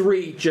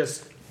 3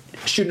 just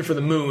shooting for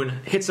the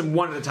moon. Hits him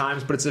 1 at a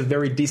time, but it's a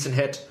very decent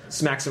hit.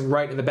 Smacks him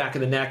right in the back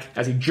of the neck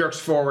as he jerks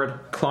forward,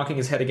 clonking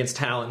his head against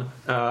Talon.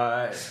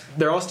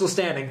 They're all still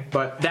standing,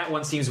 but that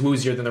one seems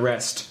woozier than the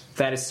rest.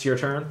 That is your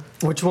turn.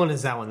 Which one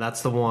is that one?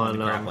 That's the one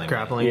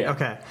grappling. Yeah.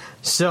 Okay.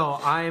 So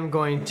I am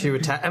going to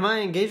attack. Am I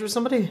engaged with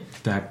somebody?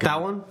 That guy.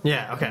 That one?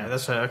 Yeah. Okay.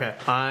 That's right. Okay.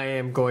 I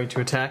am going to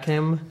attack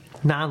him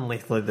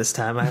non-lethally this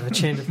time. I have a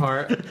change of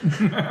heart.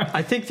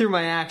 I think through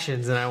my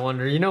actions, and I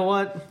wonder, you know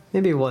what?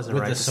 Maybe it wasn't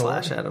With right the to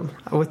sword? slash at him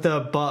with the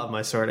butt of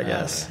my sword. I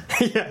guess.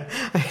 Yeah.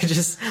 I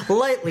just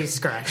lightly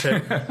scratch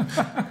it.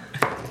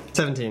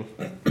 17.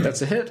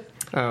 That's a hit.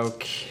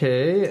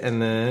 Okay,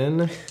 and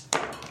then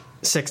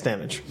 6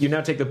 damage. You now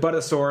take the butt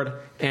of the sword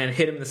and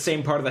hit him in the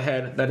same part of the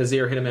head that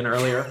Azir hit him in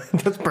earlier.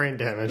 That's brain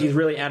damage. He's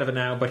really out of it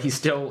now, but he's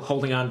still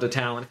holding on to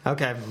Talon.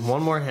 Okay,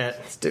 one more hit.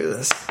 Let's do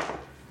this.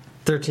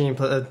 13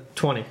 plus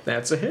 20.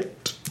 That's a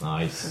hit.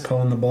 Nice.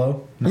 Pulling the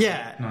blow.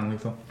 Yeah.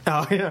 Non-lethal.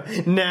 Oh, yeah.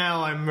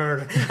 Now I'm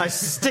murder. I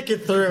stick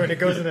it through and it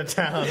goes into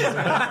town.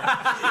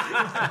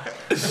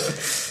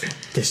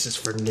 This is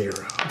for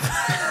Nero.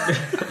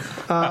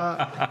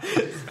 That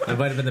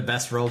might have been the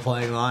best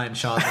role-playing line,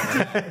 Sean.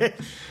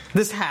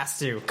 This has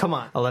to. Come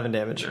on. 11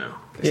 damage. No.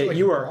 Yeah, like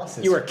you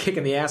bosses. are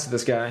kicking the ass of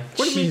this guy.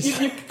 What do you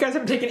mean? You guys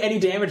haven't taken any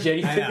damage yet.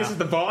 You think this is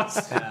the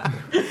boss?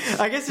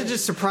 I guess it's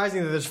just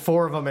surprising that there's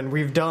 4 of them and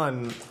we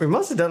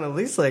must have done at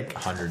least like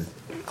 100.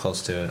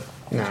 Close to it.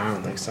 No, I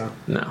don't think so.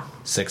 No.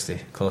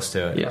 60. Close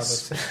to it.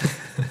 Yes.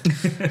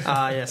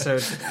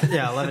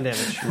 11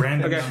 damage.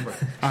 Random Okay. number.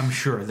 I'm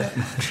sure of that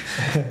much.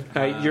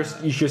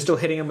 You're still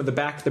hitting him with the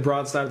back, the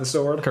broadside of the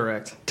sword.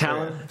 Correct.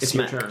 Talon, it's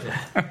Smack. your turn.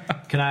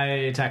 Can I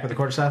attack with the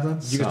quarterstaff then?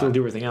 You can still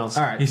do everything else.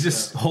 All right. He's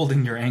just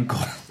holding your ankle.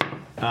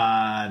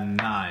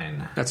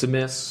 9. That's a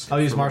miss. I'll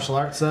use martial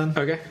arts then.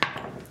 Okay.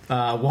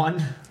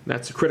 1.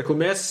 That's a critical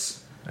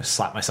miss. I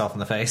slap myself in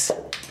the face.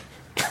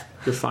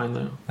 You're fine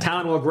though.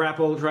 Talon will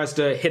grapple, tries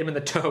to hit him in the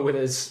toe with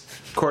his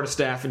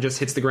quarterstaff and just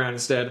hits the ground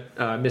instead.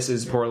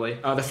 Misses poorly.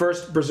 The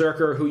first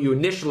berserker who you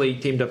initially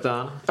teamed up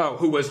on,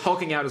 who was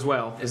hulking out as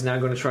well, is now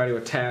going to try to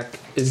attack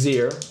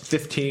Azir.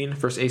 15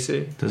 versus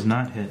AC. Does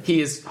not hit.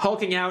 He is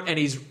hulking out and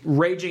he's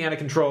raging out of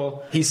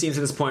control. He seems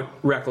at this point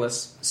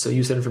reckless, so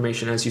use that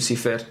information as you see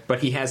fit.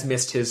 But he has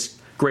missed his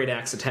great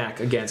axe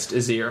attack against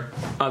Azir.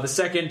 The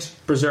second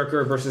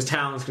berserker versus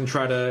Talon is going to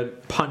try to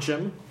punch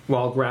him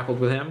while grappled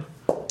with him.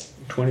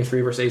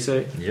 23 versus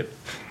AC. Yep.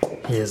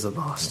 He is the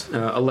boss.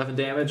 11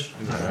 damage.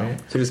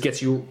 So this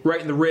gets you right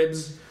in the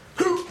ribs.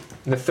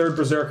 And the third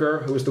berserker,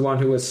 who was the one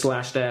who was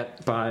slashed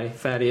at by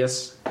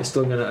Thaddeus, is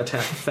still going to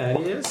attack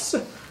Thaddeus.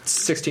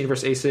 16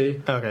 versus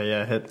AC. Okay,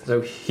 yeah, hit. So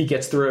he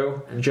gets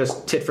through, and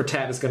just tit for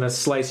tat is going to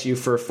slice you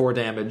for 4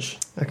 damage.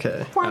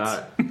 Okay.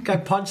 What? Guy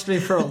punched me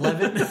for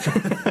 11?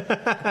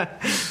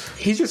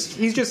 He's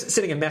just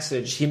sending a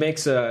message. He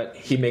makes an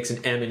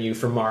M in you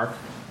for Mark,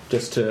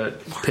 just to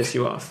piss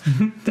you off.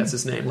 That's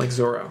his name, like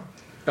Zorro.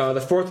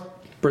 The fourth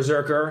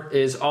berserker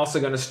is also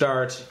going to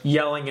start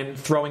yelling and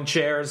throwing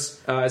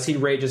chairs as he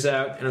rages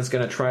out, and is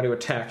going to try to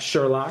attack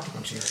Sherlock.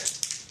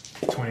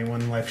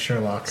 21 life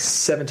Sherlock.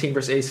 17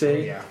 versus AC. Oh,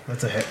 yeah,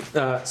 that's a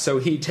hit. So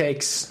he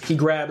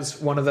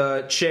grabs one of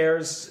the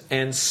chairs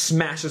and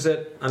smashes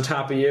it on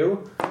top of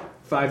you.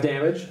 5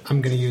 damage.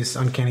 I'm going to use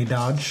Uncanny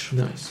Dodge.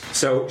 Nice.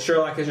 So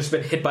Sherlock has just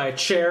been hit by a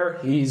chair.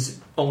 He's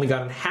only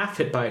gotten half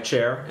hit by a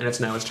chair, and it's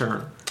now his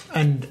turn.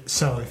 And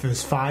so if it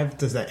was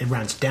 5, it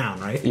rounds down,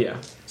 right? Yeah.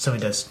 So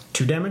it does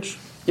 2 damage?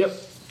 Yep.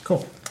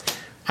 Cool.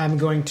 I'm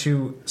going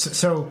to...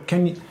 So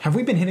have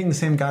we been hitting the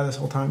same guy this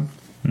whole time?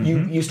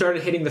 You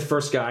started hitting the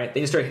first guy, then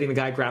you started hitting the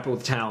guy grappled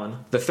with Talon.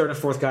 The third and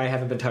fourth guy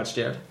haven't been touched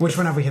yet. Which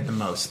one have we hit the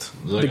most?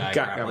 The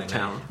guy with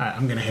Talon. All right,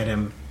 I'm going to hit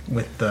him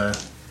with the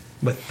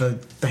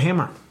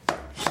hammer.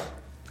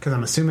 Because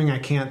I'm assuming I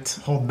can't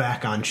hold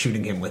back on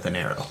shooting him with an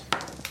arrow.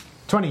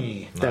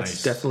 20. That's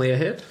Nice. definitely a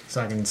hit.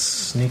 So I can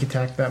sneak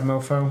attack that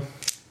mofo.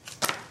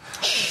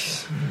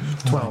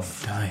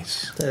 12.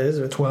 Nice. That is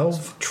a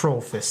 12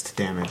 troll fist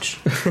damage.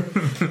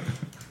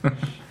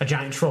 A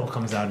giant troll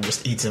comes out and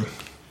just eats him.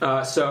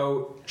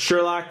 So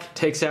Sherlock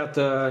takes out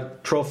the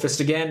troll fist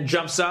again,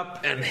 jumps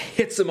up, and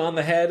hits him on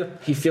the head.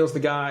 He feels the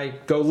guy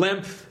go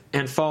limp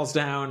and falls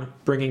down,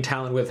 bringing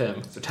Talon with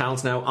him. So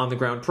Talon's now on the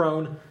ground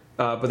prone,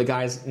 but the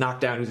guy's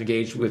knocked down who's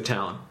engaged with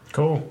Talon.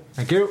 Cool.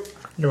 Thank you.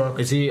 You're welcome.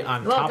 Is he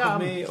on top of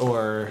Welcome. me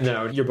or?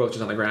 No, you're both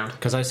just on the ground.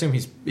 Because I assume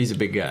he's a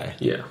big guy.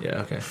 Yeah.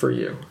 Yeah. Okay. For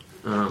you.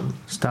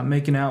 Stop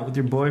making out with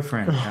your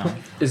boyfriend,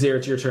 Alan. Azir,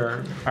 it's your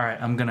turn. All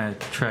right, I'm gonna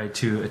try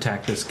to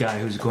attack this guy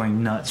who's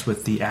going nuts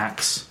with the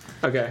axe.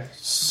 Okay.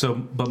 So,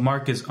 but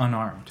Mark is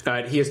unarmed.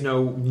 He has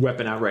no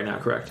weapon out right now,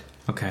 correct?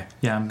 Okay.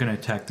 Yeah, I'm gonna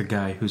attack the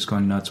guy who's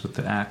going nuts with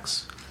the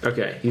axe.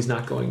 Okay, he's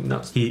not going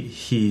nuts. He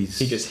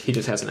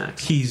just has an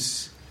axe.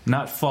 He's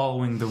not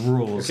following the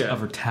rules Okay.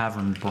 of a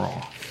tavern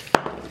brawl.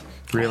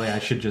 Really, I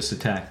should just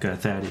attack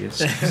Thaddeus.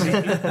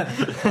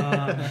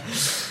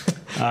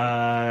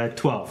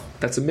 12.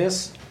 That's a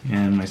miss.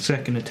 And my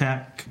second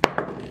attack,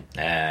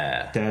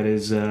 that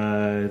is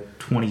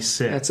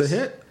 26. That's a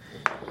hit.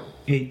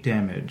 8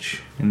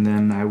 damage. And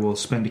then I will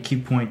spend a key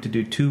point to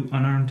do 2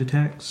 unarmed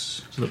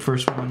attacks. So the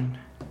first one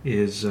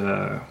is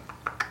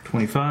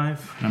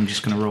 25. And I'm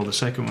just going to roll the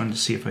second one to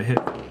see if I hit.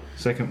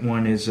 Second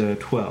one is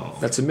 12.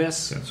 That's a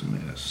miss. That's a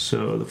miss.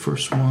 So the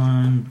first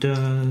one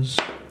does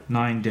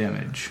 9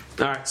 damage.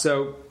 All right,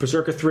 so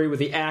Berserker 3 with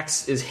the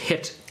axe is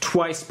hit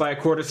twice by a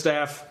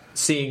quarterstaff.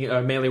 Seeing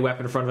a melee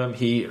weapon in front of him,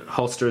 he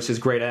holsters his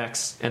great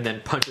axe and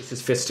then punches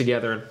his fists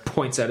together and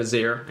points at his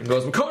ear and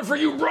goes, "I'm coming for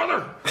you,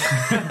 brother!"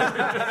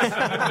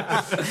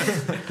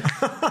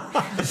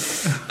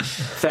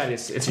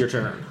 Thaddeus, it's your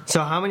turn.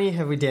 So how many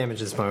have we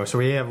damaged this point? So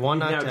we have one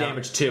Now knocked out.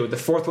 damage 2. The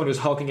fourth one who's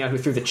hulking out, who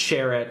threw the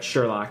chair at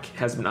Sherlock,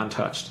 has been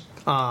untouched.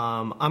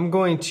 I'm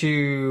going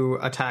to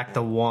attack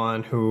the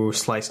one who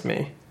sliced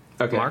me.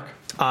 Okay. Mark?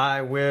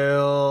 I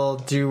will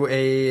do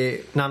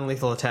a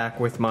non-lethal attack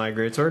with my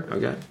greatsword.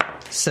 Okay.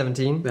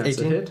 17, That's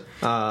 18. a hit.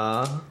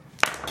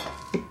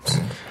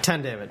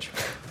 10 damage.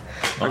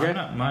 Well, I'm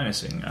not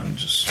minusing. I'm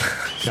just.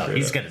 No,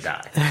 he's gonna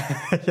die.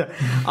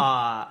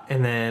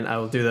 And then I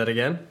will do that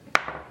again.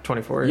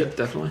 24. Yep,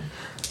 definitely.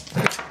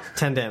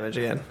 10 damage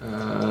again.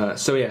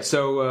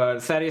 So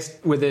Thaddeus,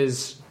 with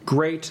his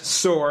great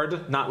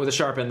sword, not with a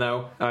sharp end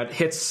though,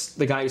 hits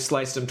the guy who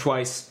sliced him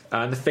twice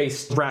in the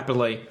face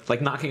rapidly,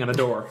 like knocking on a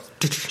door.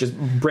 Just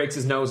breaks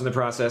his nose in the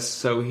process,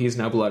 so he's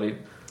now bloodied.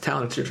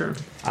 Talon, it's your turn.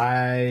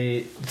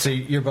 So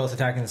you're both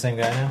attacking the same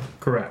guy now?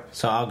 Correct.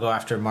 So I'll go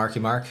after Marky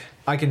Mark.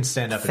 I can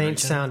stand up and Faint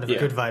reach him. sound of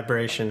good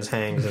vibrations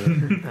hangs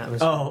in the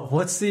atmosphere. Oh,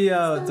 what's the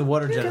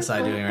water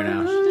genocide doing right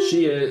now?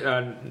 She,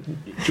 do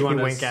you want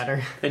to wink at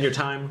her? And your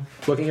time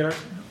looking at her?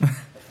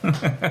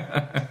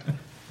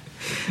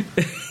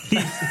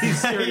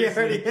 He's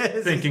seriously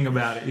thinking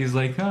about it. He's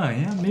like, oh,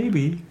 yeah,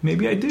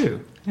 maybe I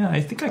do. Yeah, I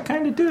think I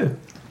kind of do.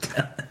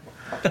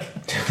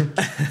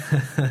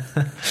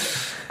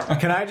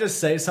 Can I just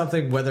say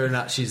something whether or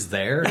not she's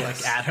there,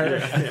 like at her?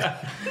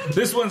 Yeah.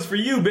 This one's for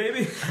you,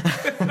 baby.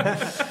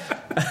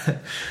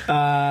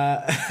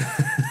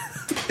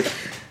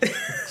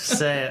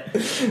 Say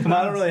it.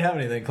 I don't really have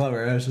anything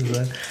clever. I should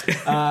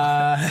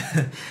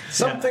say.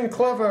 Something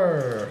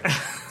clever.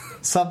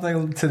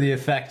 Something to the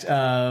effect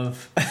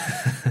of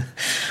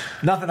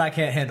nothing I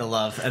can't handle,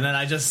 love. And then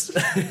I just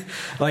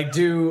like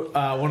do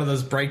one of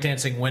those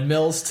breakdancing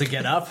windmills to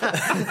get up with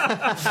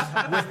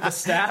the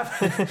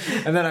staff,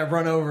 and then I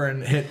run over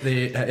and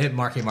hit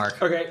Marky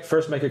Mark. Okay,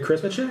 first make a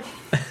charisma check.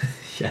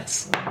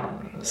 Yes.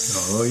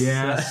 Oh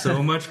yeah,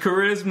 so much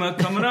charisma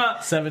coming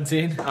up.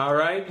 17. All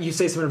right, you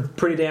say something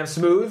pretty damn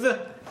smooth.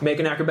 Make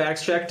an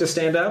acrobatics check to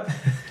stand up.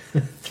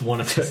 One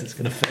of us is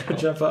gonna fail.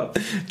 Jump up.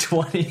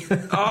 20.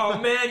 Oh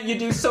man, you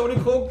do so many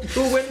cool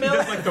windmills.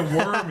 Does like the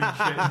worm and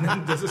shit, and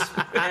then does a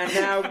spin. And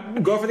now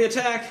go for the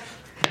attack.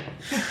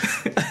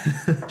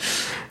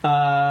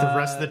 The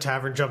rest of the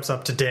tavern jumps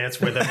up to dance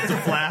with him. It's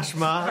a flash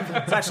mob.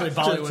 It's actually a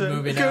Bollywood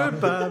movie now. Good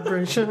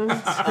vibrations.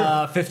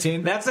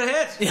 15. That's a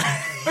hit.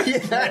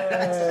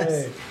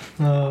 Yes.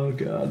 Oh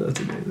god, that's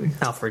amazing.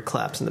 Alfred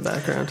claps in the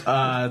background.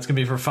 It's gonna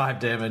be for 5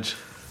 damage,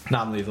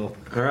 non-lethal.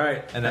 All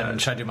right, And then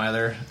should I do my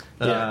other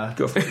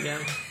go for it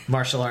again.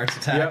 martial arts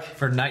attack Yep.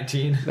 for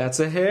 19? That's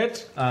a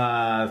hit.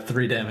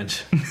 3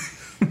 damage,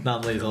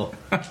 non-lethal.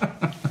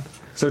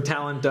 So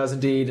Talon does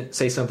indeed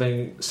say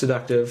something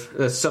seductive,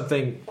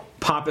 something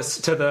pompous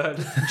to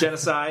the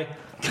genocide.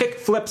 Kick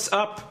flips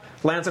up,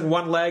 lands on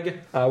one leg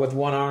with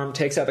one arm,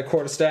 takes out the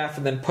quarterstaff,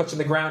 and then puts on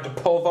the ground to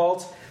pole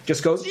vault.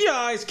 Just goes,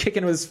 yeah, he's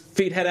kicking with his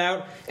feet head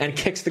out, and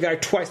kicks the guy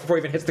twice before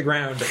he even hits the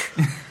ground.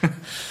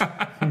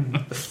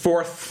 The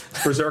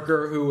fourth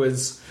berserker who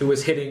was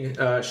hitting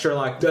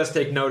Sherlock does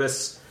take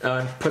notice,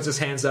 puts his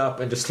hands up,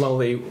 and just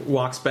slowly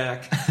walks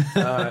back,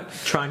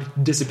 trying to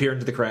disappear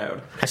into the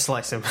crowd. I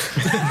slice him.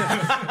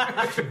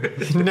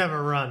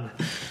 Never run.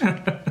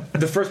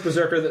 The first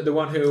berserker, the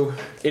one who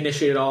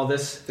initiated all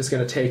this, is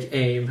going to take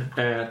aim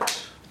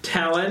at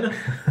Talon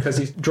because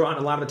he's drawn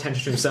a lot of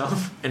attention to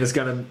himself and is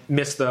going to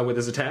miss with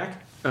his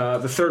attack.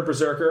 The third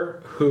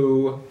berserker,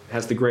 who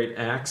has the great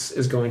axe,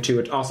 is going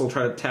to also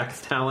try to attack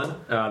Talon.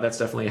 That's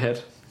definitely a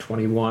hit.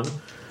 21.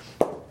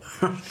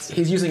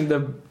 He's using the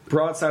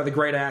broadside of the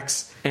great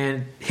axe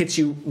and hits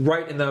you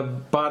right in the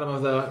bottom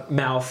of the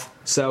mouth.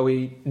 So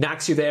he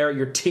knocks you there.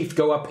 Your teeth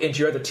go up into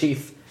your other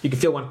teeth. You can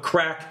feel one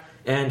crack,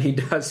 and he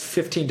does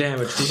 15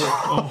 damage.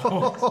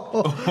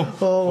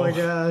 Oh my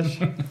gosh.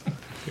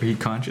 Are you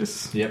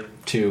conscious? Yep,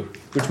 2.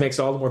 Which makes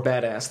all the more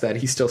badass that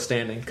he's still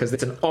standing, because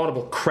it's an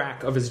audible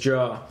crack of his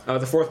jaw.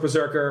 The fourth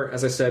berserker,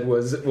 as I said,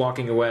 was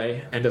walking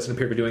away and doesn't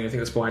appear to be doing anything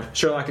at this point.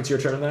 Sherlock, it's your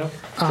turn now.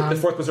 The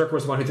fourth berserker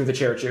was the one who threw the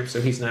chair at you, so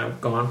he's now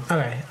gone.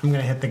 Okay, I'm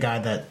gonna hit the guy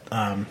that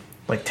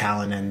like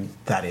Talon and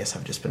Thaddeus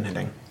have just been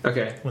hitting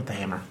Okay. with the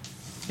hammer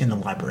in the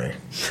library.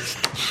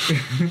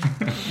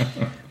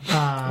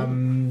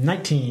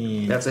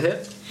 19 That's a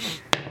hit.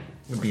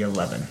 would be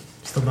 11.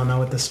 Still don't know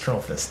what this troll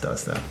fist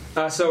does though.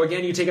 So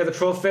again, you take out the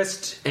troll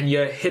fist and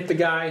you hit the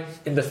guy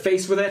in the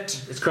face with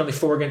it. It's currently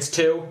 4 against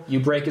 2. You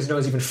break his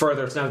nose even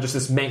further. It's now just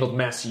this mangled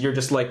mess. You're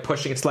just like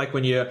pushing. It's like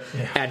when you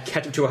add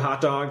ketchup to a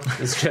hot dog.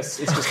 It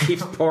just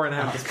keeps pouring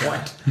out at this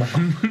point.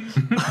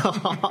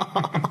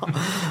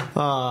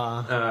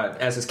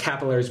 As his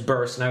capillaries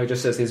burst, now he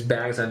just has these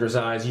bags under his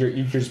eyes. You're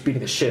just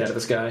beating the shit out of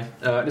this guy.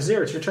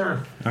 Nazir, it's your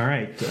turn. All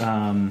right.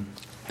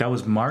 That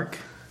was Mark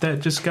that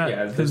just got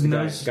Yeah, his the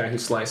nose. guy who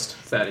sliced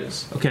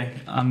Thaddeus. Okay,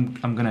 I'm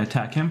gonna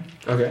attack him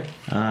Okay,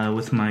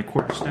 with my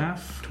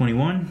quarterstaff.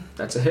 21,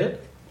 that's a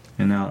hit.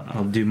 and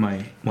I'll do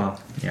my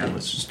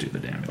let's just do the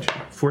damage.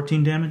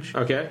 14 damage,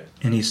 Okay,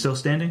 and he's still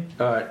standing.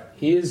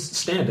 he is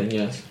standing.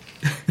 Yes.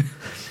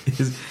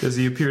 Does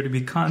he appear to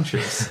be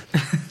conscious?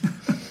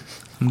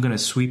 I'm gonna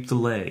sweep the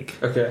leg.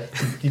 Okay.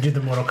 You do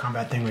the Mortal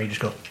Kombat thing where you just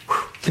go.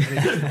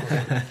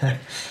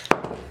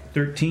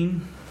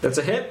 13. That's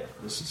a hit.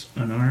 This is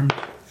unarmed.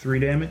 3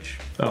 damage.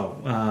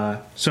 Oh,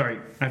 sorry,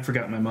 I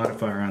forgot my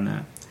modifier on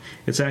that.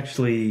 It's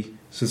actually,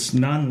 so it's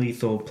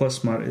non-lethal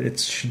plus it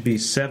should be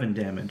 7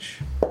 damage.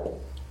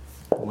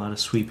 A lot of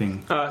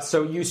sweeping.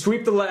 So you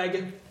sweep the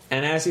leg,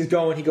 And as he's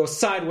going, he goes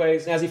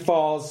sideways, and as he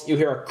falls, you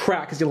hear a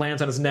crack as he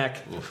lands on his neck.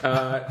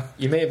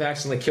 You may have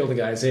accidentally killed the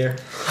guys here.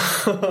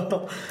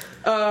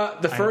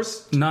 The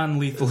first...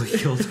 non-lethally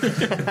killed.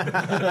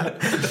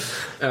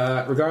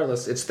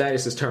 regardless, it's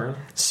Thaddeus' turn.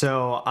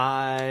 So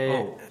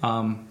I...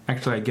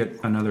 Actually, I get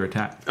another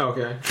attack.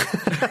 Okay.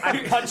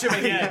 I punch him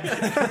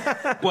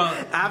again. Well,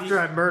 after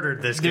I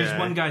murdered this guy. there's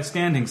one guy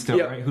standing still,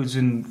 Yep. right? Who's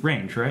in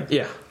range, right?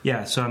 Yeah.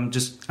 Yeah, so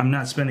I'm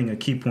not spending a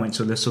key point,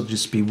 so this will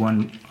just be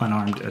one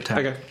unarmed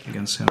attack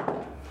against him.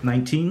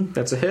 19.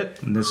 That's a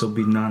hit. And this will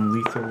be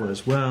non-lethal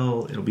as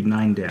well. It'll be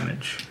 9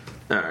 damage.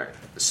 All right.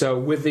 So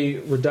with the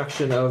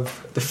reduction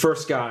of the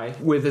first guy,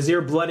 with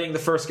Azir bloodying the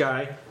first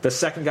guy, the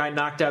second guy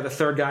knocked out, the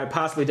third guy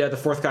possibly dead, the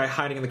fourth guy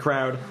hiding in the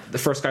crowd, the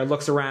first guy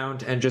looks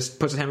around and just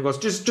puts his hand and goes,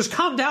 just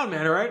calm down,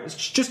 man, all right? It's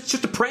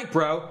just a prank,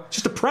 bro.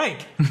 Just a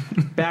prank.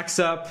 Backs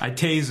up. I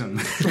tase him.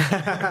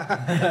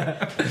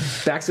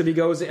 Backs up, he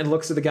goes and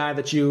looks at the guy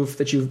that you've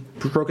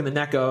broken the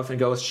neck of and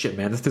goes, shit,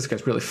 man, this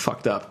guy's really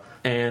fucked up.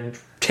 And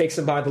takes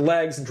him by the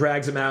legs and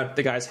drags him out,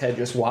 the guy's head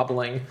just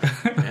wobbling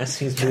as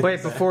he's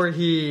Wait, before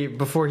he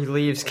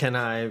leaves, can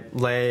I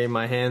lay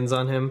my hands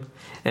on him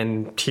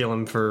and heal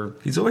him for...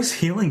 He's always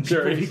healing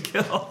people he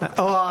killed.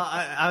 Oh,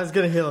 I was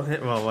going to heal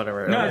him. Well,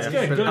 whatever. No, it's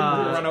good. Good.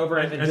 run over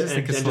and just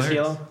think it's just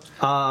heal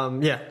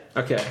him? Yeah.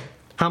 Okay.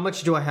 How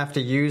much do I have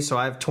to use? So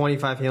I have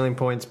 25 healing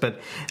points, but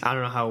I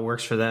don't know how it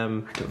works for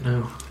them. I don't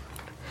know.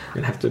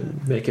 You're going to have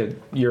to make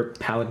your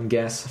paladin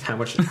guess of how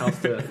much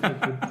health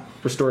to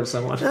restore to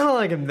someone. I don't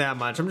like him that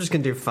much. I'm just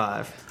going to do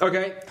 5.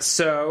 Okay,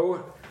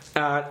 so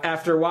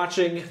after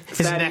watching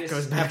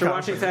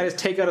Thaddeus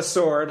take out a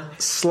sword,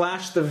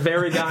 slash the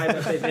very guy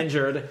that they've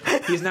injured,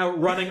 he's now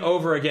running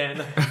over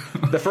again.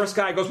 The first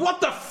guy goes, "What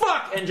the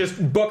fuck?" and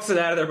just books it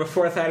out of there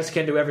before Thaddeus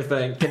can do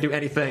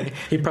anything.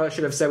 He probably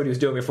should have said what he was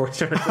doing before he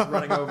started just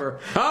running over.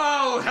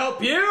 I'll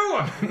help you.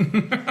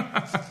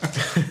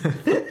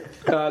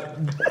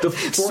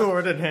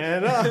 Sword in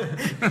hand.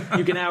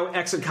 You can now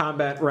exit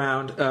combat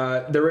round.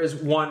 There is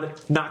one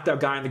knocked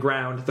out guy on the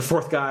ground. The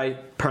fourth guy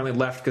apparently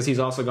left because he's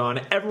also gone.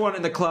 Everyone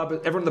in the club,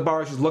 everyone in the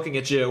bar is just looking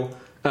at you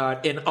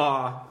in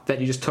awe that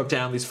you just took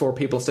down these 4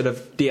 people instead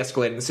of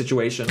de-escalating the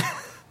situation.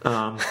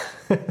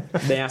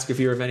 They ask if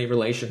you're of any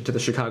relation to the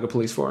Chicago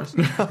Police Force.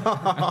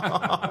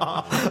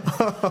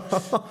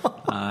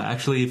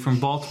 Actually, from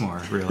Baltimore,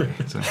 really.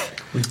 So.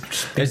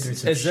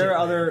 Is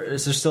there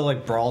still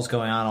like brawls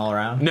going on all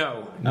around?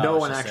 No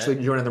one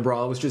actually joined in the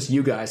brawl. It was just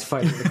you guys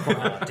fighting in the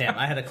corner. Oh, damn,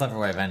 I had a clever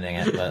way of ending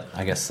it, but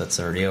I guess that's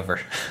already over.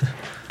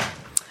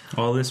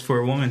 All this for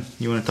a woman.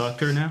 You want to talk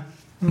to her now?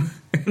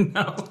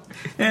 No.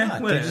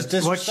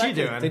 What's she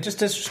doing? They just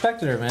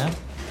disrespected her, man.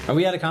 Are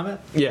we out of comment?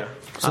 Yeah.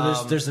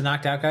 So there's the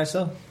knocked out guy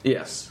still?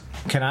 Yes.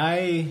 Can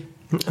I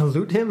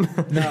loot him?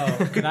 No.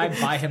 Can I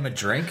buy him a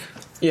drink?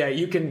 Yeah,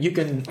 you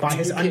can buy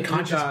his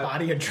unconscious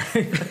body a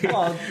drink.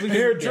 Well,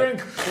 here,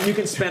 drink. You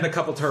can spend a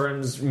couple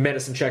turns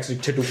medicine checks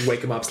to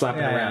wake him up, slap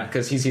him around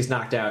because he's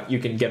knocked out. You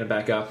can get him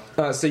back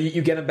up. So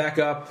you get him back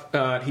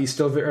up. He's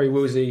still very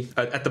woozy.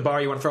 At the bar,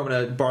 you want to throw him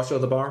in a bar stool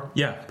at the bar?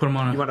 Yeah, put him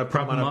on a. You want to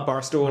put him on a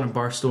bar stool? On a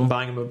bar stool.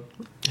 Buying him a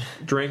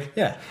drink.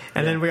 Yeah,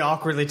 and then we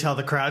awkwardly tell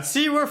the crowd,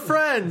 "See, we're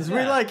friends.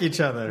 We like each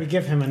other." We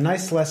give him a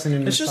nice lesson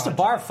in. It's just a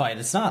bar fight.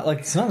 It's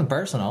nothing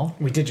personal.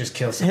 We did just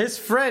kill someone. His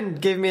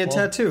friend gave me a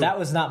tattoo. That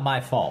was not my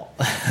fault.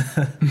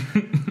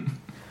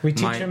 We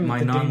teach him my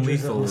the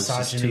dangers of non-lethal is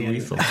just too misogyny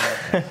lethal.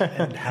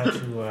 and how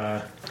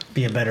to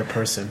be a better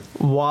person.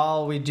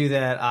 While we do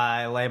that,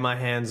 I lay my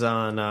hands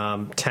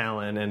on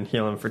Talon and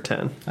heal him for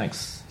 10.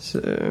 Thanks.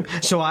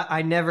 So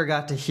I never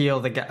got to heal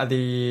the guy.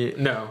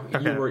 No,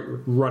 Okay. you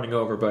were running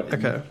over, but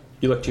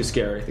you look too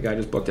scary. The guy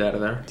just booked out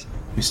of there.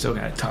 We still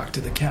got to talk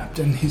to the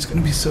captain. He's going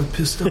to be so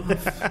pissed off.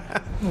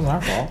 It was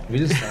our fault. We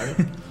just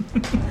started.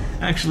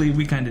 Actually,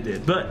 we kind of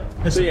did, but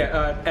So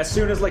as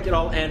soon as it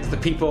all ends, the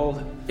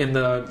people in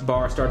the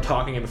bar start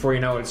talking, and before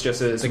you know it, it's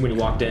just as when you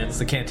walked in. It's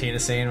the cantina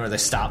scene where they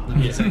stop the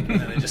music and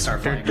then they just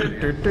start playing.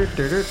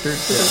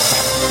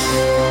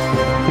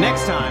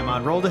 Next time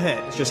on Roll to Hit.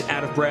 It's just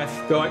out of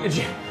breath, going,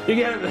 you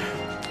get it.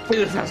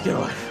 Let's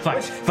go.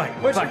 fight.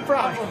 What's your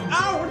problem?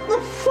 Ow, what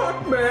the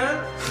fuck,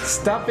 man?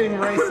 Stop being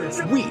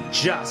racist.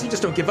 You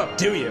just don't give up,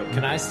 do you?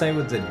 Can I stay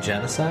with the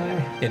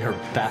genocide in her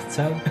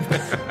bathtub?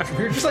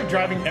 We're just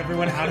driving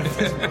everyone out of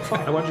this.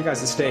 I want you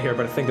guys to stay here,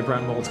 but I think the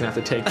brown mold's gonna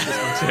have to take this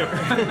one too.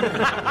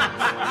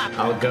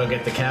 I'll go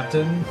get the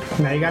captain.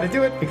 Now you got to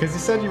do it because you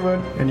said you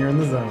would, and you're in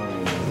the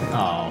zone.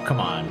 Oh, come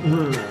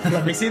on.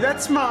 Let me see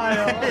that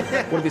smile.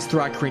 What is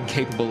Thrycreen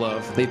capable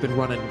of? They've been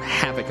running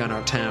havoc on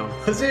our town.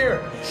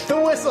 Azir, the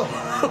whistle.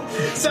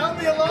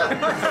 Sound the alarm.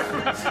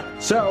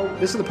 So,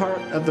 this is the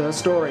part of the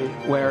story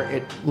where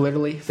it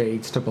literally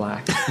fades to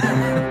black.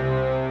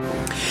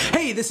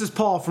 Hey, this is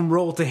Paul from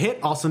Roll to Hit,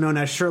 also known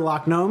as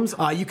Sherlock Gnomes.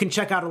 You can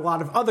check out a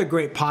lot of other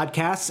great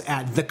podcasts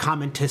at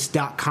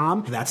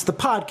thecommentist.com. That's the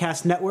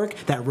podcast network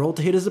that Roll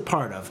to Hit is a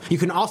part of. You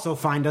can also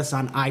find us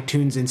on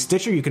iTunes and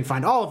Stitcher. You can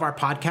find all of our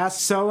podcasts.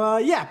 So,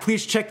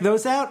 please check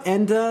those out,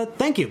 and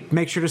thank you.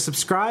 Make sure to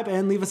subscribe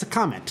and leave us a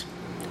comment.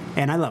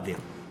 And I love you.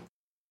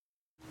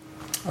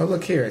 Oh,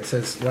 look here. It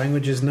says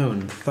languages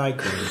known.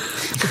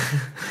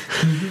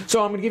 Thrycrinian.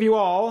 So I'm going to give you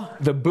all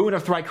the boon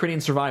of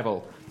Thrycrinian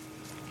survival.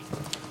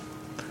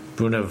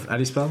 Boon of, how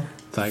do you spell?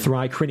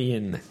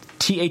 Thrycrinian.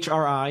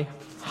 THRI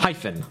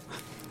hyphen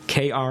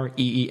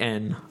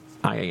KREENIAN.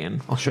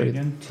 I'll show you.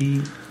 Again,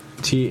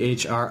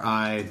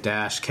 THRI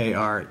dash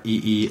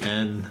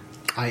KREEN.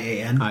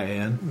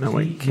 IAN. No,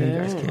 wait. You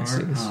guys can't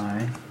see this.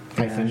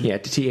 Yeah,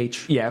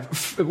 TH. Yeah,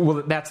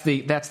 well, that's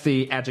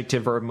the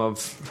adjective verb of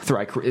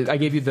Thrycrinian. I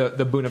gave you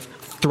the boon of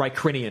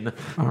Thrycrinian.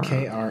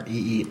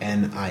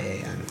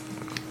 KREENIAN.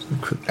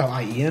 Oh,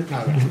 IEN?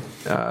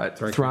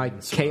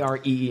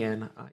 KREEN.